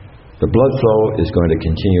 The blood flow is going to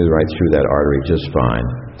continue right through that artery just fine.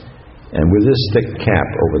 And with this thick cap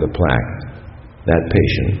over the plaque, that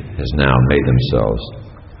patient has now made themselves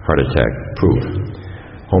heart attack proof.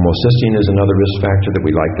 Homocysteine is another risk factor that we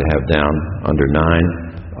like to have down under 9.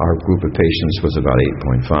 Our group of patients was about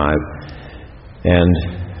 8.5. And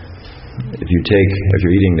if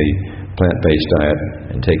you're eating the plant-based diet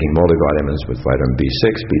and taking multivitamins with vitamin B6,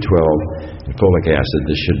 B12, and folic acid,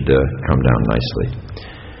 this should come down nicely.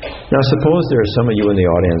 Now, suppose there are some of you in the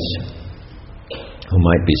audience who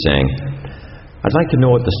might be saying, I'd like to know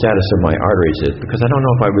what the status of my arteries is, because I don't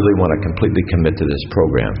know if I really want to completely commit to this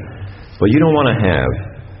program. Well, you don't want to have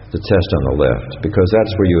the test on the left, because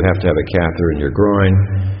that's where you have to have a catheter in your groin,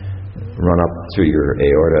 run up through your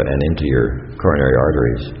aorta and into your coronary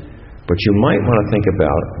arteries. But you might want to think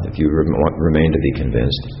about, if you remain to be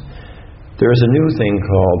convinced, there is a new thing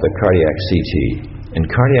called the cardiac CT. In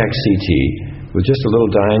cardiac CT, with just a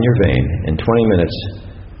little dye in your vein, in 20 minutes,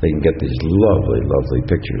 they can get these lovely, lovely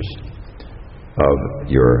pictures of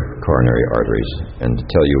your coronary arteries and to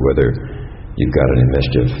tell you whether you've got any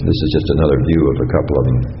mischief. This is just another view of a couple of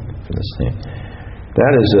them from this thing.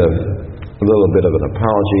 That is a little bit of an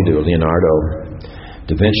apology to Leonardo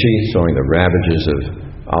Da Vinci showing the ravages of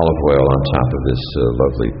olive oil on top of this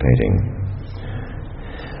lovely painting.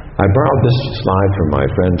 I borrowed this slide from my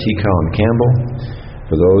friend T. Colin Campbell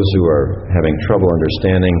for those who are having trouble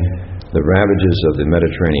understanding the ravages of the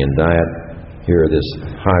Mediterranean diet. Here, this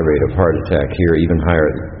high rate of heart attack here, even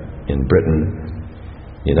higher in Britain,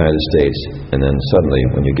 the United States, and then suddenly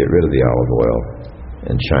when you get rid of the olive oil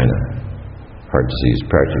in China, heart disease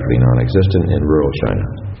practically non-existent in rural China.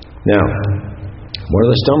 Now, one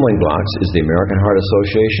of the stumbling blocks is the American Heart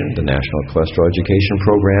Association, the National Cholesterol Education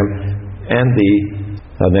Program, and the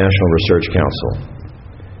National Research Council.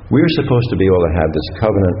 We are supposed to be able to have this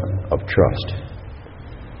covenant of trust,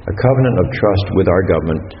 a covenant of trust with our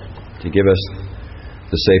government to give us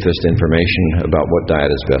the safest information about what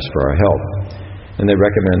diet is best for our health. And they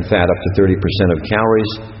recommend fat up to 30% of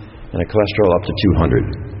calories and a cholesterol up to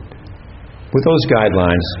 200. With those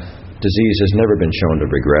guidelines, disease has never been shown to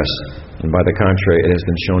regress, and by the contrary, it has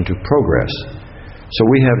been shown to progress. So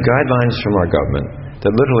we have guidelines from our government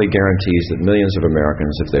that literally guarantees that millions of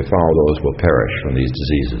Americans, if they follow those, will perish from these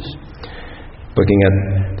diseases. Looking at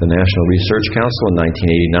the National Research Council in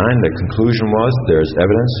 1989, the conclusion was there's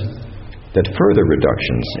evidence that further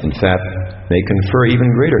reductions in fat may confer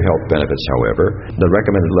even greater health benefits. However, the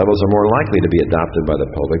recommended levels are more likely to be adopted by the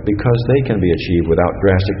public because they can be achieved without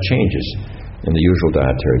drastic changes in the usual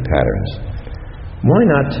dietary patterns. Why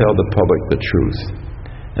not tell the public the truth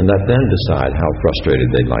and let them decide how frustrated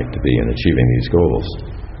they'd like to be in achieving these goals?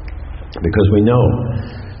 Because we know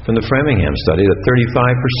from the Framingham study that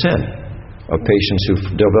 35% of patients who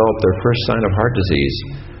develop their first sign of heart disease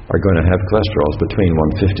are going to have cholesterols between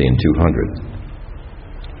 150 and 200.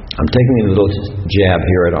 I'm taking a little jab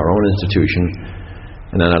here at our own institution,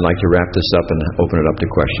 and then I'd like to wrap this up and open it up to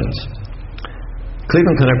questions.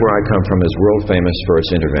 Cleveland Clinic, where I come from, is world famous for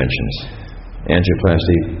its interventions.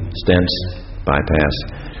 Angioplasty, stents, bypass,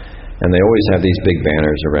 and they always have these big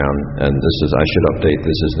banners around, and this is, I should update,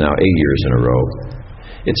 this is now 8 years in a row.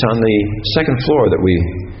 It's on the second floor that we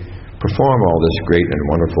perform all this great and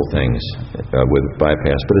wonderful things with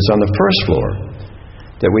bypass, but it's on the first floor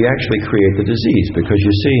that we actually create the disease, because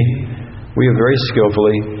you see, we have very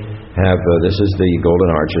skillfully this is the golden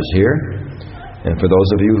arches here, and for those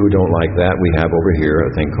of you who don't like that, we have over here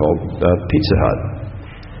a thing called Pizza Hut,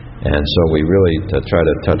 and so we really try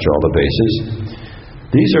to touch all the bases.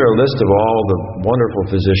 These are a list of all the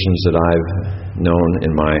wonderful physicians that I've known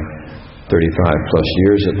in my 35 plus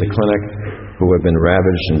years at the clinic who have been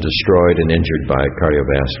ravaged and destroyed and injured by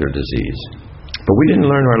cardiovascular disease. But we didn't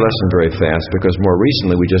learn our lesson very fast, because more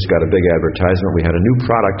recently we just got a big advertisement. We had a new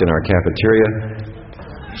product in our cafeteria,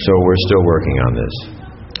 so we're still working on this.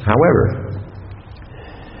 However,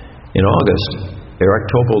 in August, Eric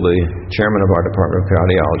Topol, the chairman of our Department of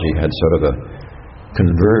Cardiology, had sort of a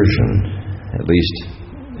conversion, at least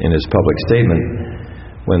in his public statement,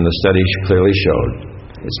 when the study clearly showed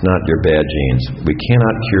it's not your bad genes. We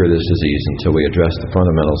cannot cure this disease until we address the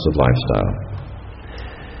fundamentals of lifestyle.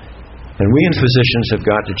 And we in physicians have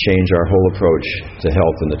got to change our whole approach to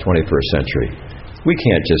health in the 21st century. We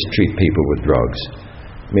can't just treat people with drugs.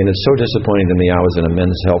 I mean, it's so disappointing to me. I was in a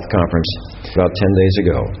men's health conference about 10 days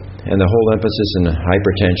ago, and the whole emphasis in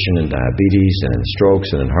hypertension and diabetes and in strokes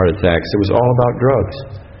and in heart attacks, it was all about drugs.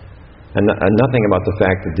 And nothing about the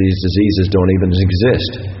fact that these diseases don't even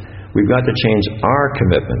exist. We've got to change our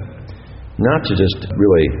commitment, not to just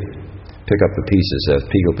really pick up the pieces as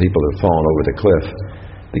people have fallen over the cliff.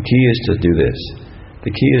 The key is to do this.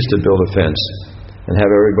 The key is to build a fence and have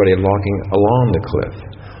everybody walking along the cliff.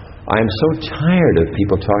 I am so tired of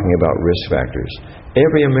people talking about risk factors.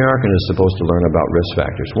 Every American is supposed to learn about risk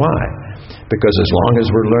factors. Why? Because as long as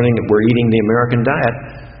we're eating the American diet,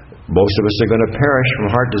 most of us are going to perish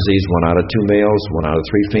from heart disease, 1 out of 2 males, 1 out of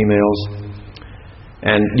 3 females.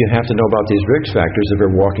 And you have to know about these risk factors if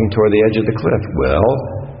you're walking toward the edge of the cliff. Well,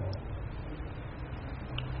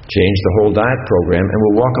 change the whole diet program and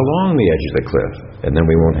we'll walk along the edge of the cliff. And then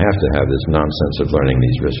we won't have to have this nonsense of learning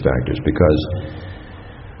these risk factors, because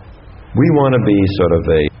we want to be sort of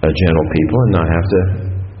a gentle people and not have to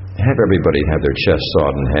have everybody have their chest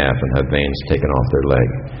sawed in half and have veins taken off their leg.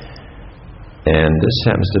 And this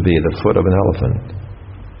happens to be the foot of an elephant.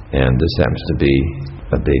 And this happens to be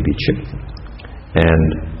a baby chicken. And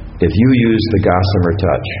if you use the gossamer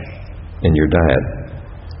touch in your diet,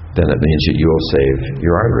 then it means that you will save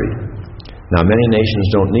your artery. Now, many nations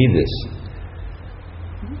don't need this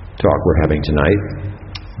talk we're having tonight,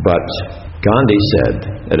 but Gandhi said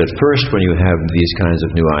that at first when you have these kinds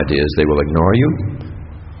of new ideas, they will ignore you,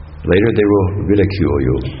 later they will ridicule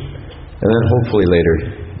you, and then hopefully later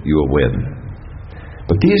you will win.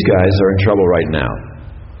 But these guys are in trouble right now.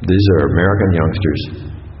 These are American youngsters,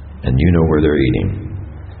 and you know where they're eating.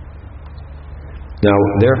 Now,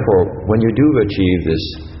 therefore, when you do achieve this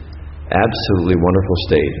absolutely wonderful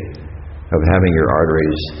state of having your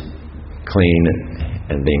arteries clean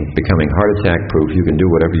and becoming heart attack proof, you can do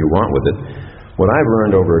whatever you want with it. What I've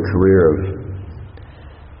learned over a career of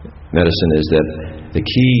medicine is that the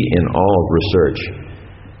key in all research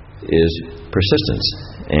is persistence.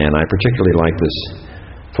 And I particularly like this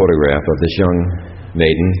photograph of this young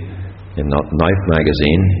maiden in Life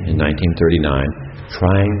magazine in 1939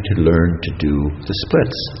 trying to learn to do the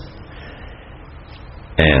splits.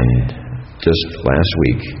 And just last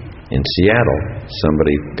week in Seattle,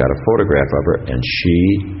 somebody got a photograph of her and she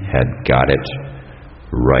had got it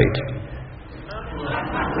right.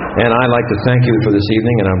 And I'd like to thank you for this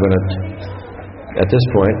evening, and I'm going to, at this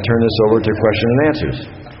point, turn this over to question and answers.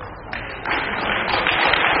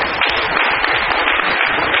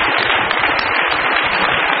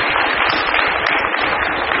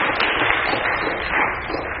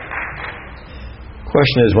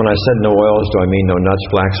 Question is, when I said no oils, do I mean no nuts,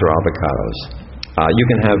 flax, or avocados? You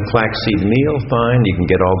can have flaxseed meal, fine. You can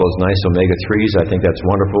get all those nice omega-3s. I think that's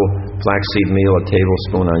wonderful. Flaxseed meal, a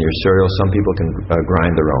tablespoon on your cereal. Some people can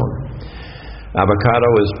grind their own. Avocado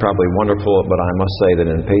is probably wonderful, but I must say that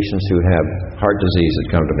in patients who have heart disease that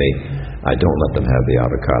come to me, I don't let them have the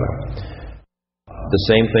avocado. The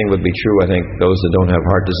same thing would be true, I think, those that don't have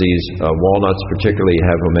heart disease. Walnuts particularly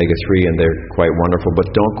have omega-3, and they're quite wonderful, but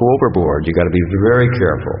don't go overboard. You've got to be very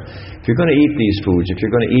careful. If you're going to eat these foods, if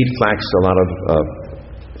you're going to eat flax,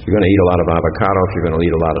 if you're going to eat a lot of avocado, if you're going to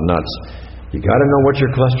eat a lot of nuts, you've got to know what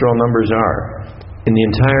your cholesterol numbers are. In the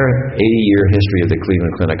entire 80-year history of the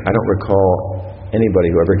Cleveland Clinic, I don't recall anybody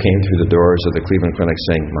who ever came through the doors of the Cleveland Clinic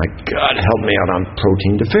saying, "My God, help me out, I'm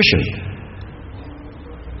protein deficient."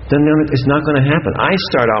 Then it's not going to happen. I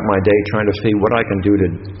start out my day trying to see what I can do to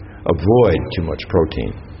avoid too much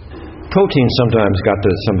protein. Protein sometimes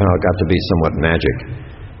somehow got to be somewhat magic,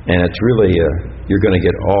 and it's really you're going to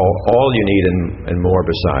get all you need and more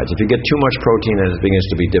besides. If you get too much protein, then it begins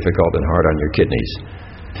to be difficult and hard on your kidneys.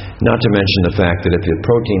 Not to mention the fact that if the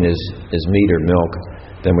protein is meat or milk,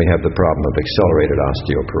 then we have the problem of accelerated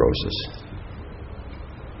osteoporosis.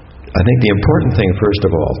 I think the important thing, first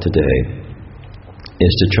of all, today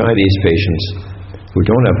is to try these patients who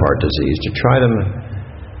don't have heart disease, to try them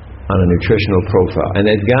on a nutritional profile. And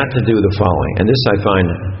they've got to do the following. And this I find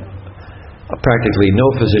practically no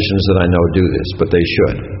physicians that I know do this, but they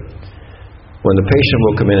should. When the patient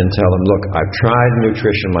will come in and tell them, "Look, I've tried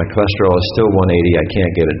nutrition, my cholesterol is still 180, I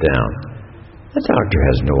can't get it down." The doctor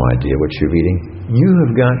has no idea what you're eating. You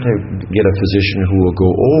have got to get a physician who will go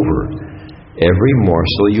over every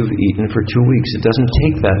morsel you've eaten for 2 weeks. It doesn't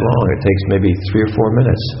take that long. It takes maybe 3 or 4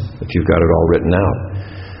 minutes if you've got it all written out.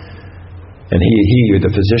 And he or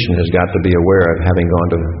the physician has got to be aware of having gone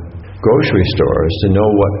to grocery stores to know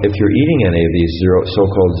what, if you're eating any of these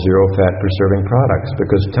so-called zero-fat preserving products.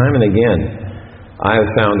 Because time and again, I have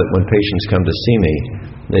found that when patients come to see me,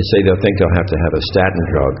 they say they'll think they'll have to have a statin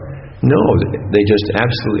drug. No, they just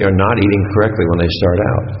absolutely are not eating correctly when they start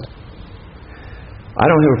out. I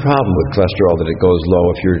don't have a problem with cholesterol that it goes low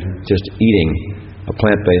if you're just eating a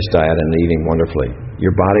plant-based diet and eating wonderfully.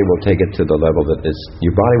 Your body will take it to the level that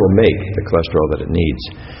your body will make the cholesterol that it needs.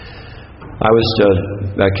 I was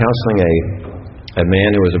counseling a man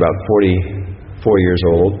who was about 44 years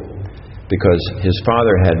old because his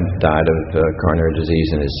father had died of coronary disease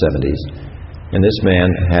in his 70s. And this man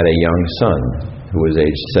had a young son who was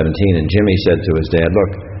aged 17, and Jimmy said to his dad,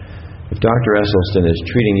 "Look, if Dr. Esselstyn is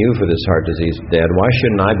treating you for this heart disease, Dad, why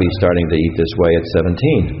shouldn't I be starting to eat this way at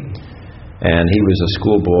 17? And he was a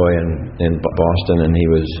schoolboy in Boston, and he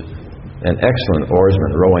was an excellent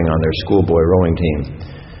oarsman rowing on their schoolboy rowing team.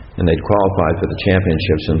 And they'd qualified for the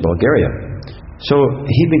championships in Bulgaria. So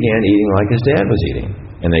he began eating like his dad was eating.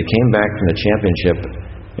 And they came back from the championship,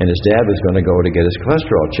 and his dad was going to go to get his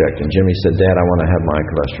cholesterol checked. And Jimmy said, "Dad, I want to have my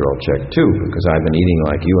cholesterol checked too, because I've been eating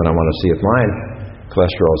like you, and I want to see if my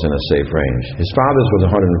cholesterol's in a safe range." His father's was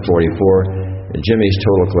 144, and Jimmy's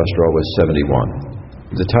total cholesterol was 71.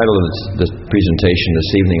 The title of this presentation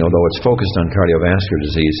this evening, although it's focused on cardiovascular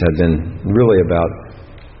disease, had been really about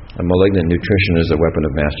a malignant nutrition as a weapon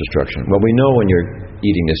of mass destruction. Well, we know when you're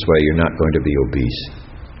eating this way, you're not going to be obese.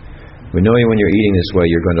 We know when you're eating this way,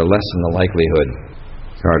 you're going to lessen the likelihood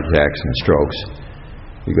of heart attacks and strokes.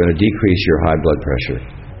 You're going to decrease your high blood pressure.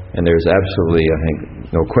 And there's absolutely, I think,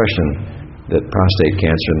 no question that prostate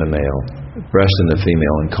cancer in the male, breast in the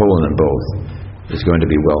female, and colon in both is going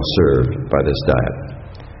to be well served by this diet.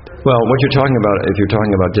 Well, what you're talking about, if you're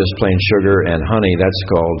talking about just plain sugar and honey, that's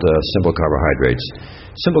called simple carbohydrates.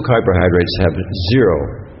 Simple carbohydrates have zero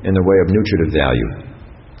in the way of nutritive value.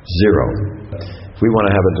 Zero. If we want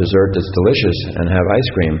to have a dessert that's delicious and have ice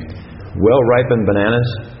cream, well-ripened bananas,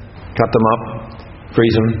 cut them up,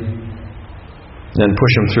 freeze them, then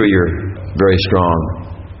push them through your very strong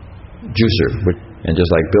juicer. And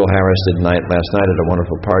just like Bill Harris did last night at a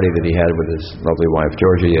wonderful party that he had with his lovely wife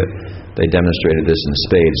Georgia, they demonstrated this in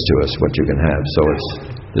spades to us, what you can have. So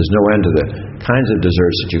there's no end to the kinds of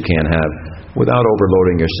desserts that you can have without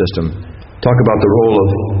overloading your system. Talk about the role of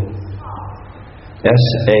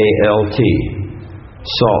SALT,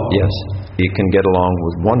 salt, yes. You can get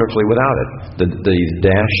along wonderfully without it. The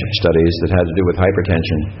DASH studies that had to do with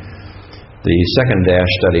hypertension, the second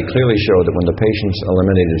DASH study clearly showed that when the patients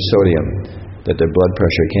eliminated sodium, that their blood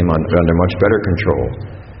pressure came under much better control.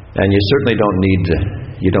 And you certainly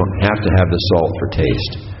you don't have to have the salt for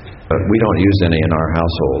taste. We don't use any in our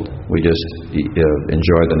household. We just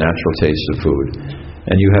enjoy the natural taste of food.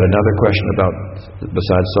 And you had another question about,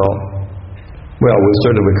 besides salt? Well,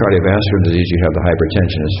 certainly with cardiovascular disease, you have the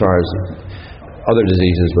hypertension. As far as other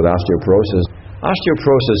diseases with osteoporosis,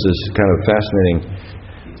 osteoporosis is kind of fascinating.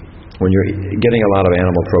 When you're getting a lot of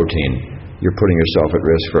animal protein, you're putting yourself at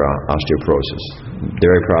risk for osteoporosis.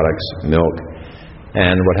 Dairy products, milk.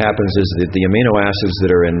 And what happens is that the amino acids that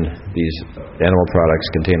are in these animal products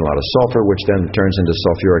contain a lot of sulfur, which then turns into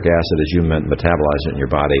sulfuric acid as you metabolize it in your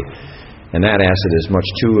body. And that acid is much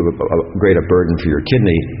too great a burden for your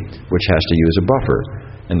kidney, which has to use a buffer.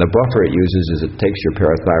 And the buffer it uses is it takes your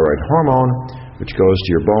parathyroid hormone, which goes to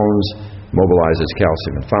your bones, mobilizes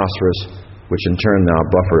calcium and phosphorus, which in turn now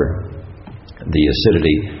buffer the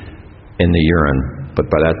acidity in the urine. But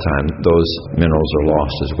by that time, those minerals are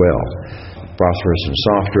lost as well. Phosphorus in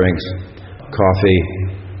soft drinks, coffee,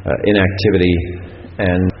 inactivity,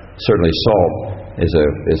 and certainly salt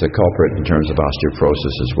is a culprit in terms of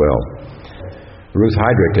osteoporosis as well. Ruth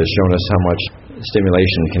Heydrich has shown us how much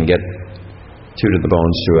stimulation can get to the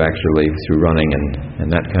bones through running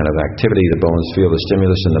and that kind of activity. The bones feel the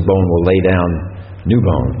stimulus and the bone will lay down new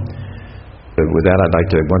bone. With that, I'd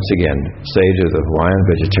like to once again say to the Hawaiian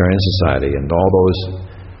Vegetarian Society and all those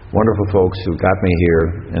wonderful folks who got me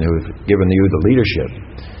here and who've given you the leadership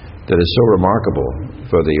that is so remarkable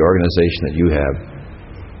for the organization that you have,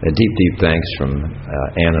 a deep, deep thanks from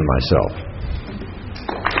Ann and myself.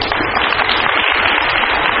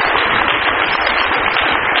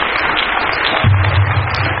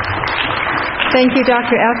 Thank you,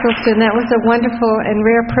 Dr. Esselstyn. That was a wonderful and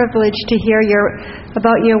rare privilege to hear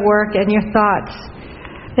about your work and your thoughts.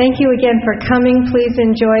 Thank you again for coming. Please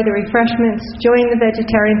enjoy the refreshments, join the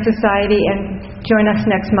Vegetarian Society, and join us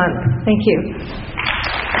next month. Thank you.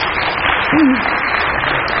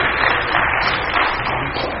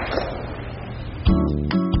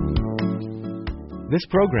 This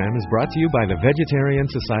program is brought to you by the Vegetarian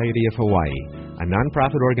Society of Hawaii, a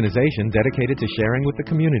nonprofit organization dedicated to sharing with the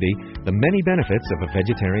community the many benefits of a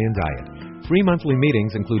vegetarian diet. Free monthly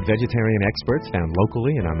meetings include vegetarian experts found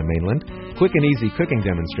locally and on the mainland, quick and easy cooking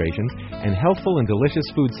demonstrations, and healthful and delicious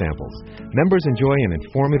food samples. Members enjoy an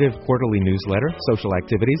informative quarterly newsletter, social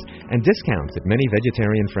activities, and discounts at many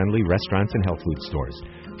vegetarian-friendly restaurants and health food stores.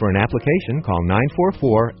 For an application, call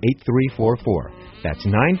 944-8344. That's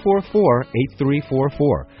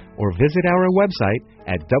 944-8344. Or visit our website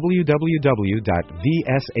at www.vsh.org.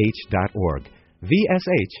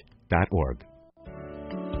 vsh.org.